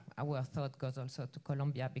 especially, our thought goes also to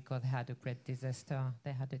Colombia, because they had a great disaster.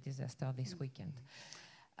 They had a disaster this weekend.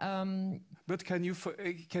 But can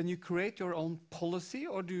you create your own policy,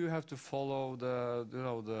 or do you have to follow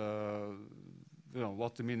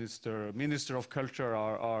what the minister of culture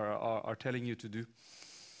are telling you to do?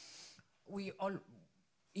 We all,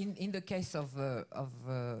 in the case of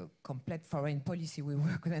complete foreign policy, we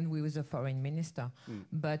work then with the foreign minister.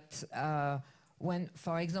 But when,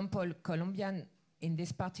 for example, Colombian, in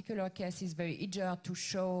this particular case, is very eager to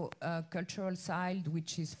show a cultural side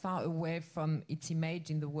which is far away from its image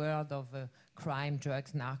in the world of crime,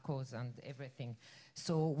 drugs, narcos, and everything.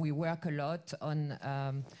 So we work a lot on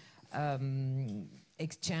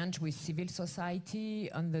exchange with civil society,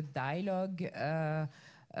 on the dialogue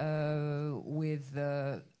with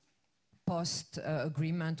the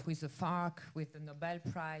post-agreement with the Parc, with the Nobel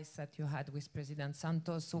Prize that you had with President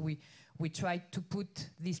Santos. So we tried to put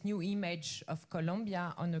this new image of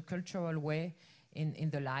Colombia on a cultural way in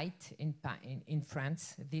the light in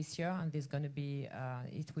France this year, and there's going to be,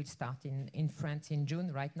 it will start in France in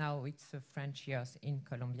June. Right now it's French years in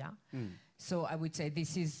Colombia. So I would say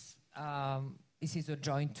this is a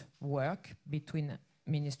joint work between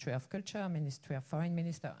Ministry of Culture, Ministry of Foreign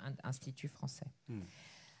Minister, and Institut Français.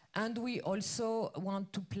 And we also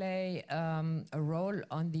want to play a role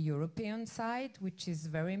on the European side, which is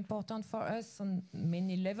very important for us on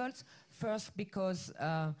many levels. First, because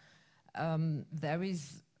there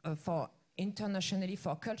is, internationally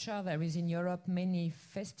for culture, there is in Europe many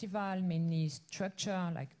festivals, many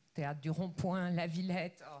structures, like Théâtre du Rond-Point, La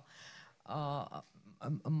Villette, or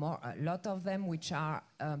a lot of them which are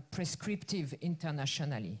prescriptive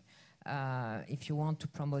internationally. If you want to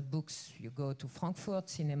promote books, you go to Frankfurt.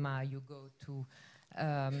 Cinema, you go to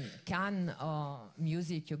Cannes, or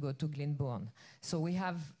music, you go to Glyndebourne. So we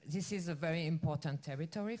have, this is a very important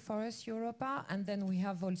territory for us, Europa. And then we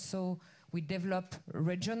have also, we develop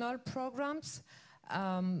regional programs,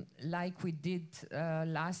 like we did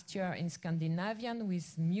last year in Scandinavian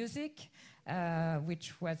with music,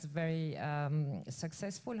 which was very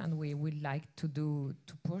successful, and we would like to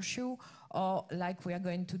pursue, or like we are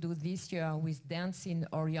going to do this year with dance in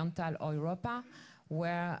Oriental Europa,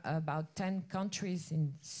 where about 10 countries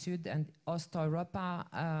in South and East Europa,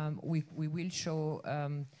 we will show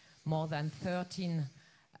more than 13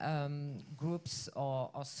 groups or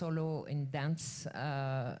solo in dance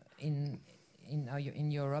in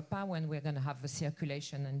Europa, when we're going to have a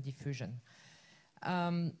circulation and diffusion.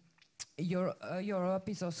 Europe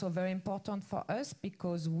is also very important for us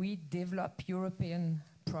because we develop European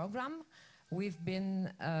program. We've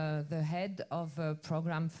been the head of a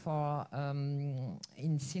program for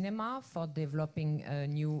in cinema for developing a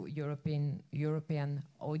new European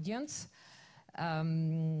audience.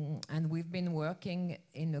 And we've been working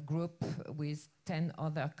in a group with 10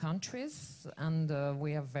 other countries, and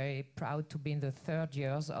we are very proud to be in the 3rd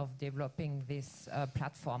years of developing this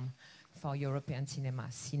platform for European cinema,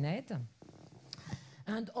 CINED.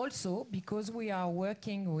 And also because we are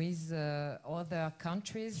working with other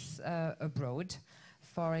countries abroad.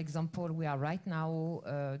 For example, we are right now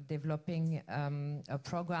developing a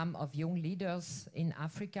program of young leaders in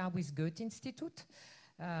Africa with Goethe Institut,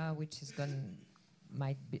 which is we're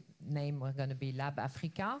going to be Lab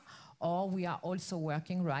Africa. Or we are also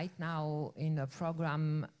working right now in a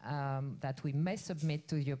program that we may submit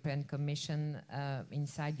to the European Commission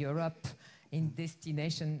inside Europe in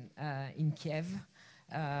destination in Kiev,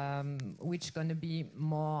 which is going to be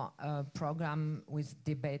more a program with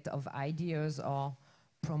debate of ideas or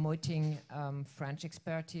promoting French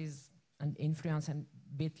expertise and influence, and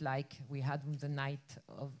bit like we had with the Night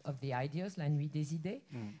of the Ideas, La Nuit des Idées,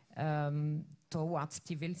 towards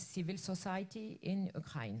civil society in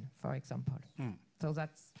Ukraine, for example. So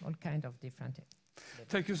that's all kind of different.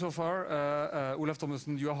 Thank you so far. Olaf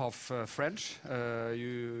Thommessen, you are half French.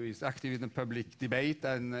 You is active in the public debate,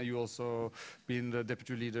 and you also been the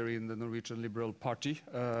deputy leader in the Norwegian Liberal Party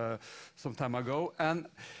some time ago. And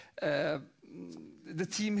the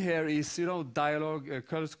theme here is, you know, dialogue,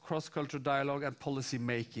 cross-cultural dialogue and policy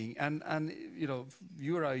making. And you know,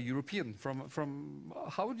 you're a European. From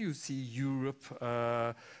how do you see Europe,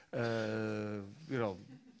 you know,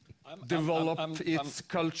 develop its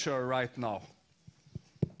culture right now?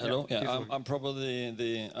 Hello. Yeah, I'm probably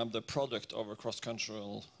the product of a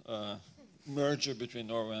cross-cultural merger between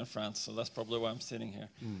Norway and France. So that's probably why I'm sitting here.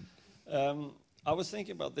 I was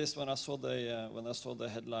thinking about this when I saw the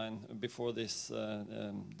headline before this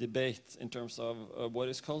debate in terms of what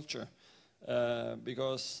is culture,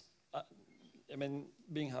 because I mean,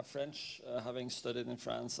 being half French, having studied in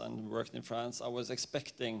France and worked in France, I was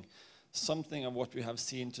expecting something of what we have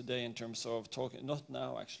seen today in terms of talking, not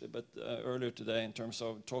now actually, but earlier today, in terms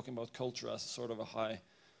of talking about culture as sort of a high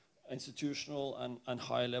institutional and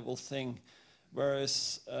high level thing.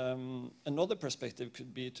 Whereas another perspective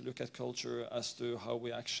could be to look at culture as to how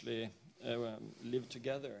we actually live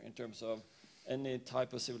together in terms of any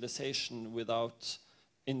type of civilization without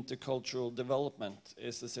intercultural development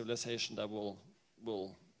is a civilization that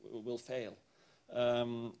will fail.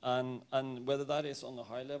 And whether that is on a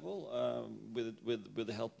high level with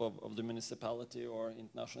the help of the municipality or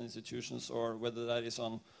international institutions, or whether that is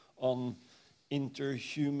on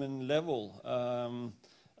interhuman level,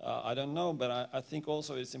 I don't know. But I think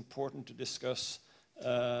also it's important to discuss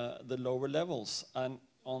the lower levels, and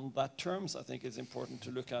on that terms I think it's important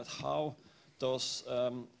to look at how does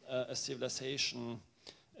a civilization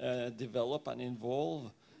develop and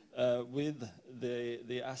evolve with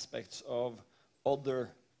the aspects of other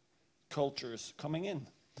cultures coming in,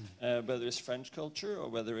 whether it's French culture or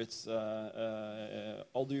whether it's other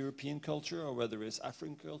European culture or whether it's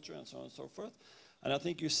African culture and so on and so forth. And I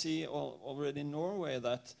think you see already in Norway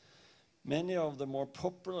that many of the more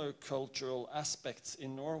popular cultural aspects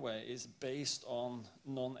in Norway is based on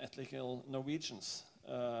non-ethnical Norwegians.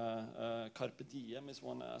 Carpe Diem is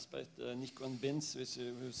one aspect, Nico and Bins,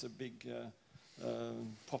 who's a big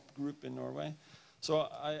pop group in Norway. So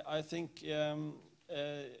I think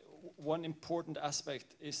one important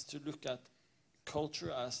aspect is to look at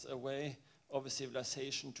culture as a way of a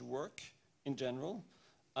civilization to work in general,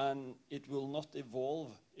 and it will not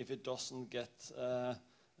evolve if it doesn't get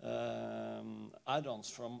add-ons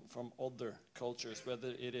from other cultures,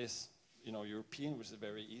 whether it is, you know, European, which is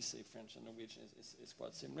very easy, French and Norwegian is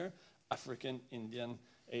quite similar, African, Indian,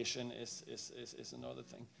 Asian is another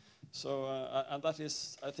thing. So and that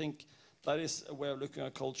is, I think, that is a way of looking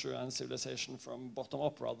at culture and civilization from bottom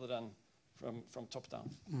up rather than from top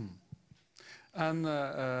down. And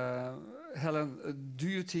Helen, do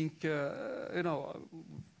you think, you know,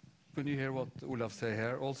 when you hear what Olaf say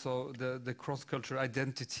here, also the cross-cultural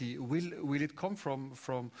identity, will it come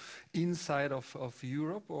from inside of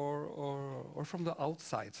Europe or from the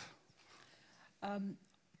outside?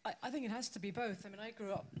 I think it has to be both. I mean, I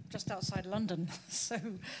grew up just outside London, so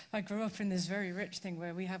I grew up in this very rich thing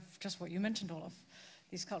where we have just what you mentioned, all of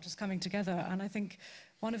these cultures coming together. And I think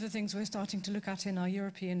one of the things we're starting to look at in our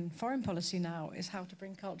European foreign policy now is how to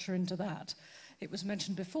bring culture into that. It was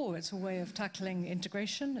mentioned before, it's a way of tackling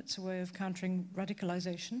integration, it's a way of countering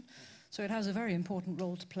radicalization. So it has a very important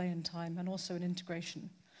role to play in time and also in integration.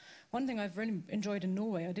 One thing I've really enjoyed in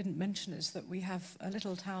Norway, I didn't mention, is that we have a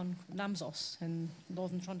little town, Namsos, in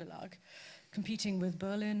northern Trøndelag, competing with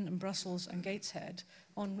Berlin and Brussels and Gateshead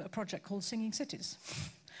on a project called Singing Cities.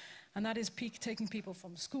 And that is taking people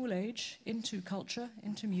from school age into culture,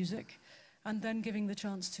 into music, and then giving the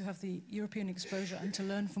chance to have the European exposure and to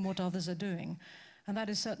learn from what others are doing. And that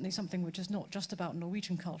is certainly something which is not just about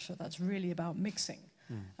Norwegian culture, that's really about mixing.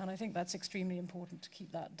 And I think that's extremely important to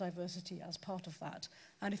keep that diversity as part of that.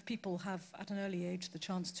 And if people have, at an early age, the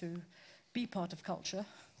chance to be part of culture,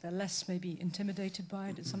 they're less maybe intimidated by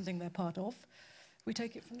it, it's something they're part of, we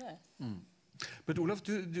take it from there. But Olaf,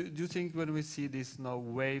 do you think when we see these now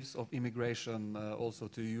waves of immigration also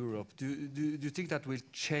to Europe, do you think that will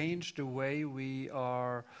change the way we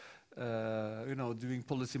are doing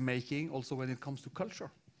policy making also when it comes to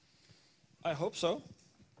culture? I hope so.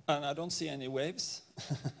 And I don't see any waves.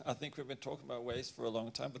 I think we've been talking about waves for a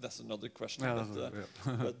long time, but that's another question. Yeah,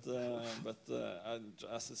 but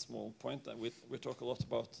as a small point, we talk a lot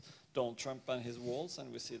about Donald Trump and his walls,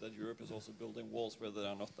 and we see that Europe is also building walls where they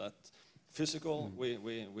are not that physical. We're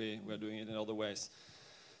doing it in other ways.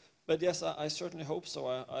 But yes, I certainly hope so.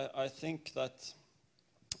 I think that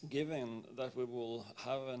given that we will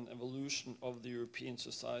have an evolution of the European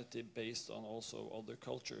society based on also other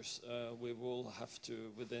cultures, we will have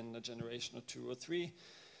to, within a generation or 2 or 3,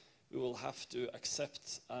 we will have to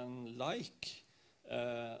accept and like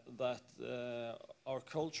that our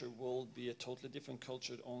culture will be a totally different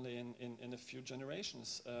culture only in a few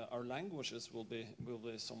generations. Our languages will be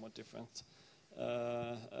somewhat different.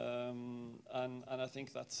 And I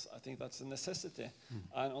think that's a necessity.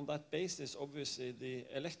 And on that basis, obviously, the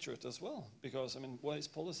electorate as well, because I mean, what is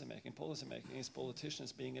policy making? Policy making is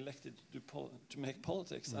politicians being elected to make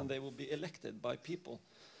politics, and they will be elected by people,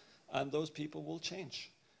 and those people will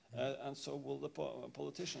change, and so will the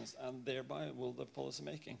politicians, and thereby will the policy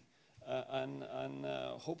making, and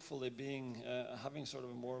hopefully having sort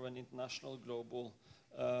of more of an international, global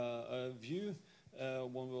view.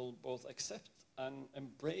 One will both accept and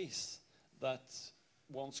embrace that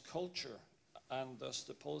one's culture and thus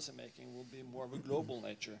the policy making will be more of a global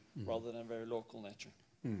nature rather than a very local nature.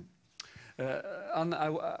 And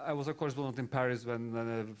I was a correspondent in Paris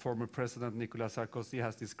when former President Nicolas Sarkozy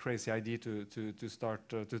has this crazy idea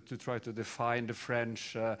to try to define the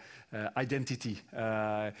French identity.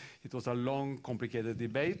 It was a long, complicated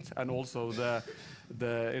debate, and also the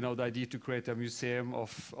idea to create a museum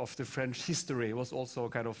of the French history was also a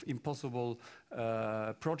kind of impossible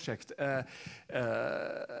project.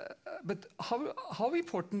 But how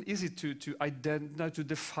important is it to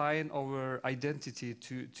define our identity,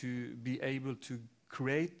 to be able to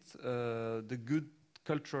create the good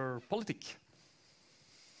culture politic?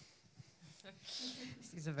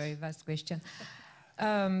 This is a very vast question.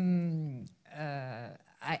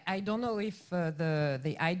 I don't know if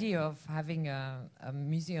the idea of having a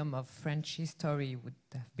museum of French history would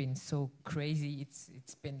have been so crazy.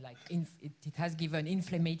 It's been like it has given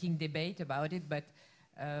inflamming debate about it, but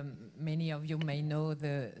many of you may know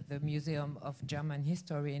the Museum of German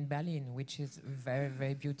History in Berlin, which is a very,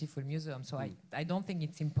 very beautiful museum. So I don't think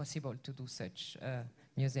it's impossible to do such a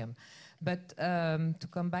museum. But to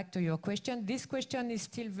come back to your question, this question is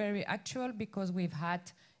still very actual because we've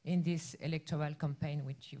had in this electoral campaign,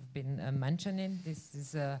 which you've been mentioning, it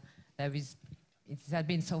has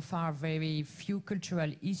been so far very few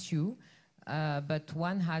cultural issues, but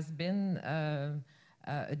one has been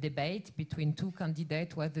a debate between 2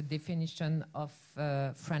 candidates what the definition of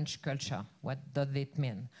French culture, what does it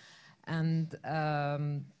mean? And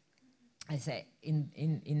I say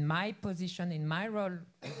in my position, in my role,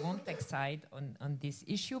 I won't take side on this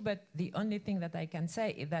issue, but the only thing that I can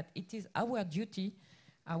say is that it is our duty,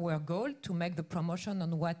 our goal to make the promotion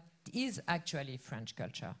on what is actually French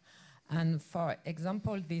culture. And for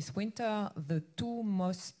example, this winter, the 2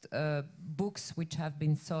 most books which have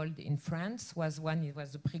been sold in France it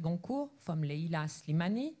was the Prix Goncourt from Leila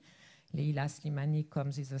Slimani. Leila Slimani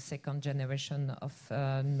is the 2nd generation of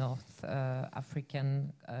North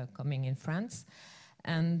African coming in France.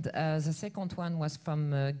 And the second one was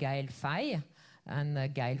from Gaël Faye, and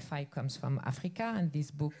Gaël Faye comes from Africa, and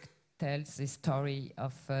this book tells the story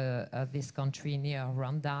of this country near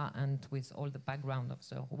Rwanda, and with all the background of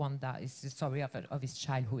the Rwanda is the story of his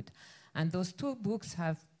childhood. And those two books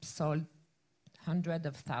have sold hundreds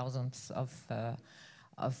of thousands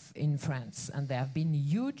in France, and there have been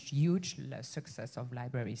huge success of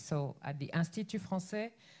libraries. So at the Institut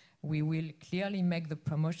Français, we will clearly make the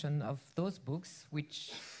promotion of those books,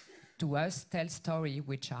 which to us tell stories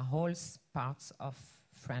which are whole parts of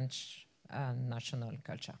French national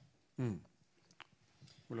culture. I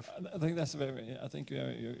think that's very. I think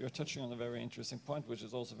you're touching on a very interesting point, which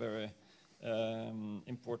is also very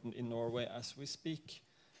important in Norway as we speak.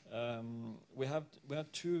 We have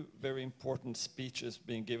two very important speeches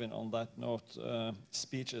being given on that note.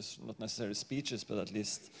 Speeches, not necessarily speeches, but at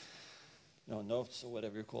least notes or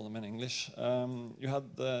whatever you call them in English. You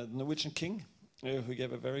had the Norwegian king, who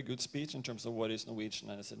gave a very good speech in terms of what is Norwegian,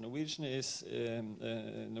 and I said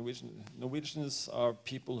Norwegians are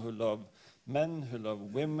people who love men, who love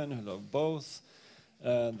women, who love both.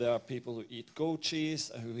 There are people who eat goat cheese,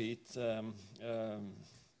 who eat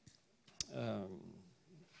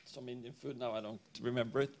some Indian food. Now I don't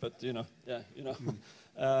remember it, but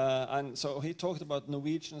and so he talked about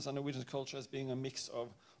Norwegians and Norwegian culture as being a mix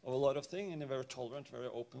of a lot of things in a very tolerant, very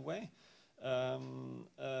open way.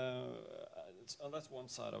 And that's one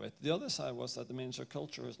side of it. The other side was that the Minister of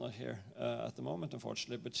Culture is not here at the moment,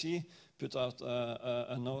 unfortunately, but she put out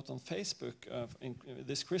a note on Facebook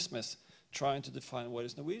this Christmas trying to define what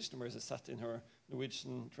is Norwegian, where she sat in her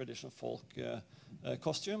Norwegian traditional folk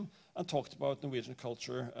costume and talked about Norwegian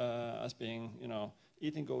culture as being,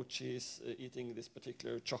 eating goat cheese, eating this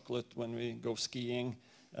particular chocolate when we go skiing,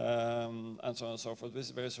 and so on and so forth. This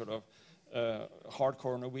is very sort of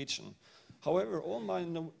hardcore Norwegian. However,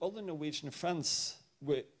 all the Norwegian friends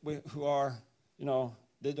who are,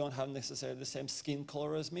 they don't have necessarily the same skin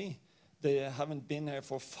color as me. They haven't been here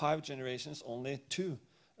for 5 generations, only 2.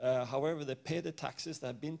 However, they pay the taxes, they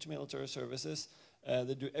have been to military services,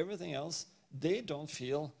 they do everything else. They don't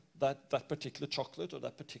feel that that particular chocolate or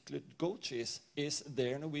that particular goat cheese is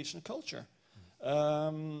their Norwegian culture.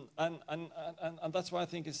 And that's why I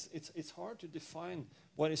think it's hard to define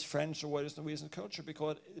what is French or what is Norwegian culture,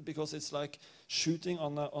 because it's like shooting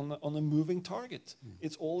on a moving target.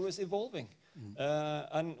 It's always evolving.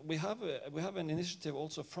 And we have an initiative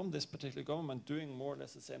also from this particular government doing more or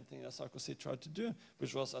less the same thing that Sarkozy tried to do,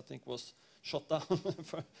 which was, I think, was shot down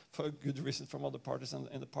for a good reason from other parties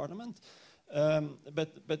in the parliament.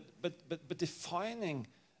 But defining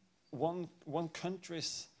one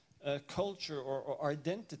country's culture or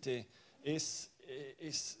identity is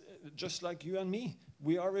just like you and me.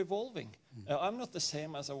 We are evolving. I'm not the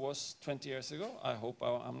same as I was 20 years ago. I hope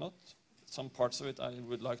I'm not. Some parts of it I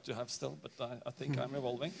would like to have still, but I think I'm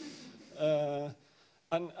evolving.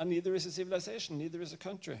 And neither is a civilization, neither is a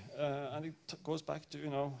country. And it goes back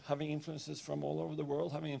to having influences from all over the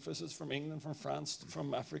world, having influences from England, from France,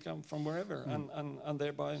 from Africa, from wherever, and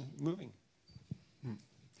thereby moving.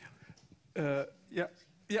 Yeah.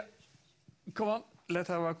 Come on, let's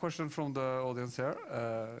have a question from the audience here.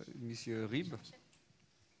 Mr Ribes.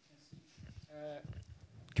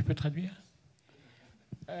 Tu peux traduire?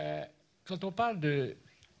 Quand on parle de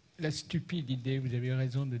la stupide idée, vous avez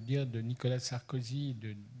raison de dire, de Nicolas Sarkozy,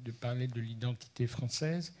 de parler de l'identité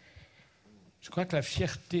française, je crois que la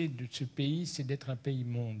fierté de ce pays, c'est d'être un pays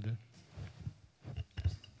monde.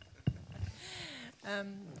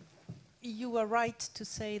 You were right to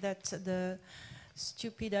say that the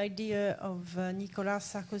stupid idea of Nicolas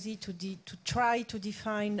Sarkozy to try to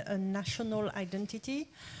define a national identity.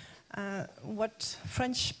 What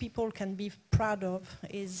French people can be proud of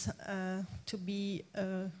is to be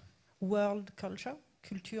a world culture,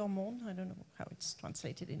 culture monde. I don't know how it's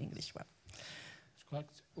translated in English. Well, je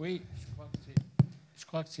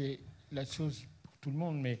crois que c'est la chose pour tout le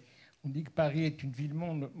monde, mais on dit que Paris est une ville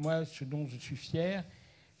monde. Moi, ce dont je suis fier,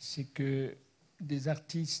 c'est que des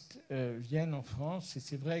artistes viennent en France, et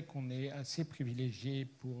c'est vrai qu'on est assez privilégié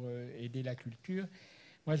pour aider la culture.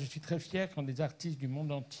 Moi, je suis très fier quand des artistes du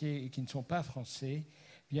monde entier et qui ne sont pas français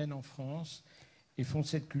viennent en France et font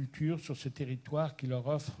cette culture sur ce territoire qui leur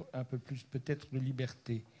offre un peu plus peut-être de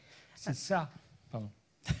liberté. C'est ça. Pardon.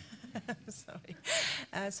 Sorry.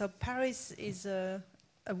 So Paris is a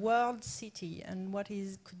world city, and what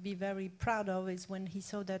he could be very proud of is when he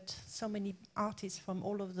saw that so many artists from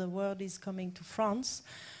all over the world is coming to France.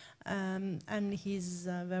 And he's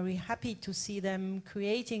very happy to see them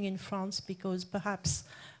creating in France, because perhaps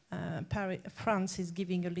France is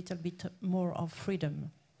giving a little bit more of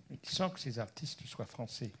freedom. Sans que ces artistes soient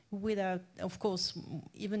français. Without, of course,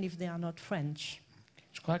 even if they are not French.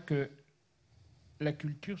 Je crois que la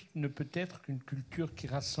culture ne peut être qu'une culture qui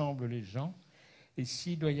rassemble les gens. Et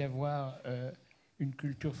s'il doit y avoir une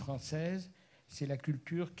culture française, c'est la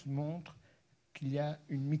culture qui montre qu'il y a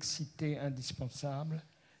une mixité indispensable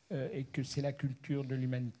et que c'est la culture de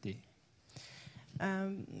l'humanité.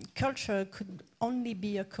 Culture could only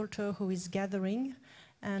be a culture who is gathering,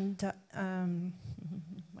 and I'm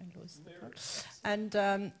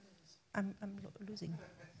losing.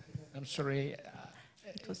 I'm sorry.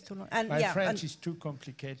 It was too long. And My French is too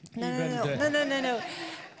complicated. No.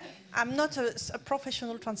 I'm not a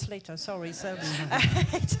professional translator, sorry. So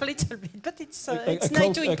it's a little bit, but it's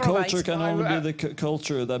nice to improvise. A culture can only be the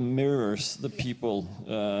culture that mirrors the people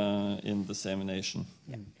in the same nation.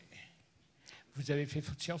 Yeah. Vous avez fait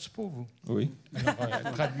Sciences Po, vous? Oui.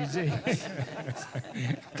 Alors, traduisez.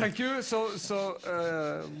 Thank you. So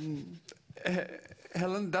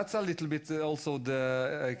Helen, that's a little bit also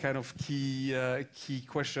the kind of key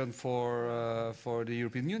question for the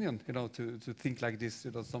European Union. You know, to think like this.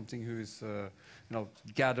 You know, something who is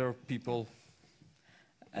gather people.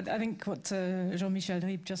 I think what Jean-Michel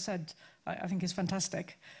Ribes just said, I think is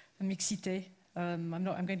fantastic. The mixité. I'm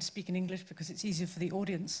going to speak in English because it's easier for the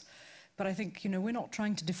audience. But I think, we're not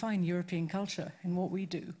trying to define European culture in what we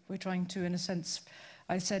do. We're trying to, in a sense,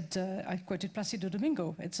 I quoted Plácido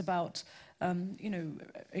Domingo. It's about,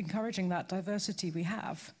 encouraging that diversity we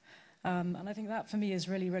have. And I think that, for me, is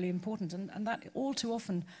really, really important. And that all too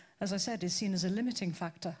often, as I said, is seen as a limiting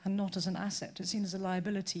factor and not as an asset. It's seen as a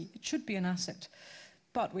liability. It should be an asset.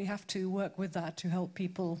 But we have to work with that to help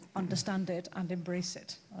people understand it and embrace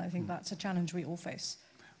it. And I think that's a challenge we all face.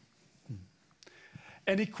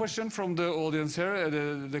 Any question from the audience here?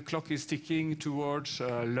 The clock is ticking towards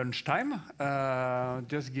lunchtime.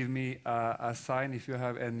 Just give me a sign if you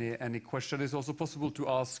have any question. It's also possible to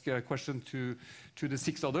ask a question to the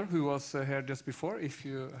sixth other who was here just before, if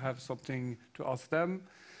you have something to ask them.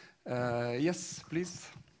 Yes, please.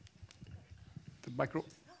 The micro.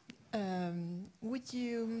 Would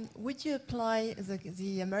you apply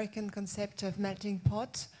the American concept of melting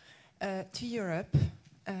pot to Europe?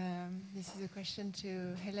 This is a question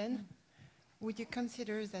to Helen. Would you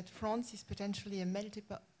consider that France is potentially a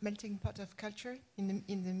melting pot of culture in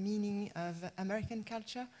the meaning of American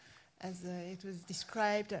culture, as it was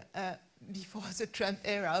described before the Trump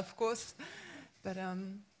era, of course? But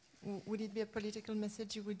would it be a political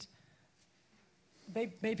message you would?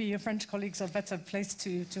 Maybe your French colleagues are better placed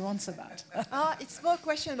to answer that. It's more a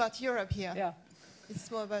question about Europe here. Yeah. It's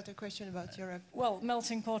more about a question about Europe. Well,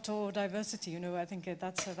 melting pot or diversity, I think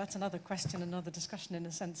that's another question, another discussion in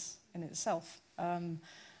a sense in itself.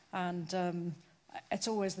 It's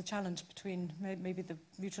always the challenge between maybe the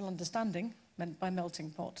mutual understanding meant by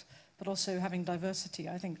melting pot, but also having diversity.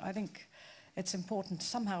 I think it's important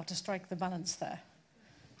somehow to strike the balance there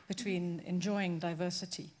between enjoying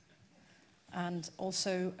diversity and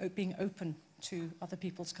also being open to other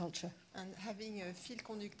people's culture. And having a fil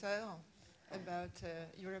conducteur about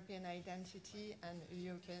European identity and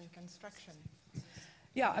European construction.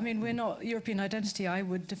 Yeah, we're not European identity. I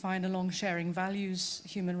would define along sharing values,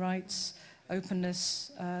 human rights,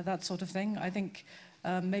 openness, that sort of thing. I think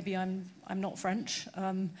maybe I'm not French,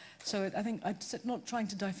 so I think I'm not trying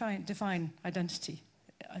to define identity.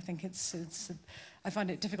 I think I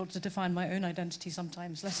find it difficult to define my own identity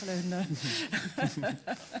sometimes, let alone.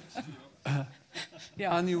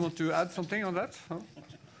 Yeah. And you want to add something on that? Huh?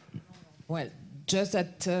 Well, just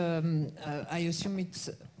that I assume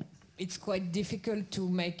it's quite difficult to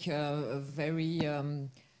make a very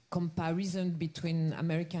comparison between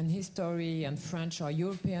American history and French or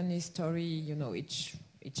European history.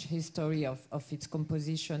 Each history of its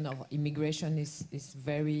composition of immigration is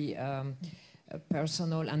very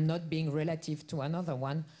personal and not being relative to another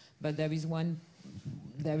one. But there is one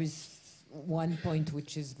point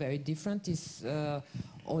which is very different. Is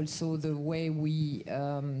also the way we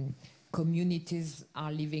communities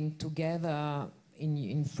are living together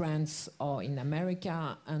in France or in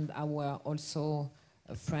America, and our also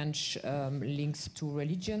French links to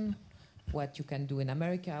religion, what you can do in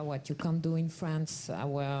America, what you can't do in France,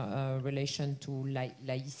 our relation to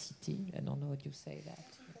laicity, I don't know how you say that.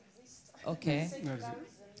 Okay.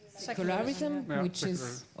 Secularism, yeah, which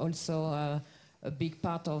is also a big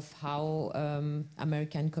part of how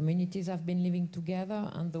American communities have been living together,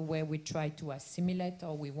 and the way we try to assimilate,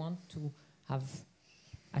 or we want to have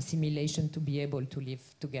assimilation to be able to live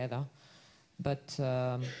together. But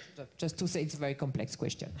just to say, it's a very complex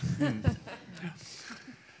question.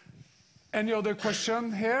 Any other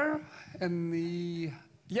question here?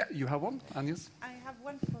 Yeah, you have one, Agnes? I have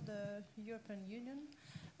one for the European Union.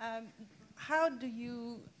 How do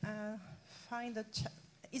you find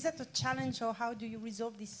is that a challenge, or how do you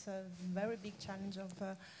resolve this very big challenge of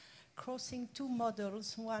crossing two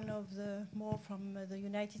models, one of the more from the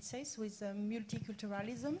United States with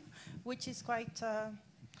multiculturalism, which is quite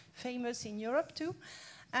famous in Europe too,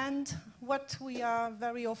 and what we are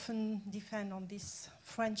very often defend on this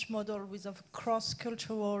French model with a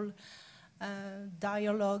cross-cultural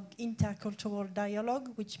dialogue, intercultural dialogue,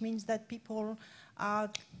 which means that people are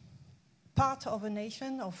part of a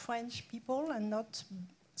nation of French people and not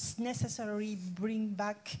necessarily bring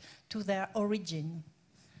back to their origin.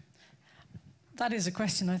 That is a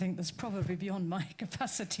question I think that's probably beyond my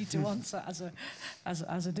capacity to answer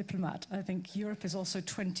as a diplomat. I think Europe is also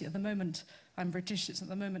 20, at the moment, I'm British, it's at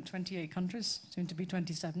the moment 28 countries, soon to be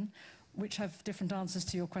 27, which have different answers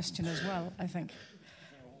to your question as well, I think.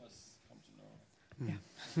 Yeah.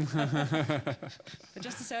 But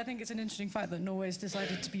just to say, I think it's an interesting fact that Norway has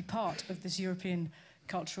decided to be part of this European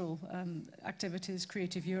cultural activities,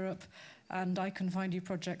 Creative Europe, and I can find you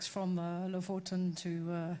projects from Lofoten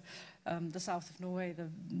to the south of Norway. The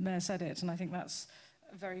mayor said it, and I think that's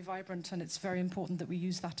very vibrant, and it's very important that we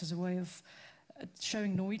use that as a way of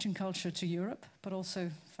showing Norwegian culture to Europe, but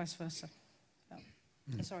also vice versa.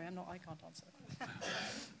 Sorry, I can't answer.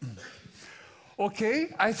 Okay,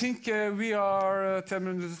 I think we are 10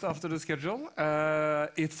 minutes after the schedule.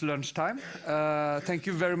 It's lunchtime. Thank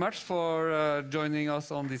you very much for joining us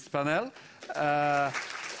on this panel.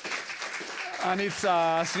 And it's,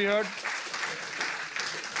 as we heard,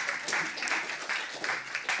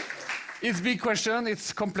 it's big question,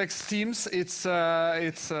 it's complex themes,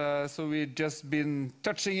 so we've just been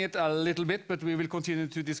touching it a little bit, but we will continue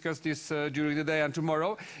to discuss this during the day and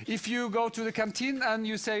tomorrow. If you go to the canteen and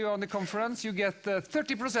you say you're on the conference, you get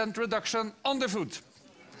 30% reduction on the food.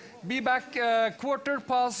 Be back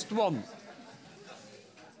 1:15.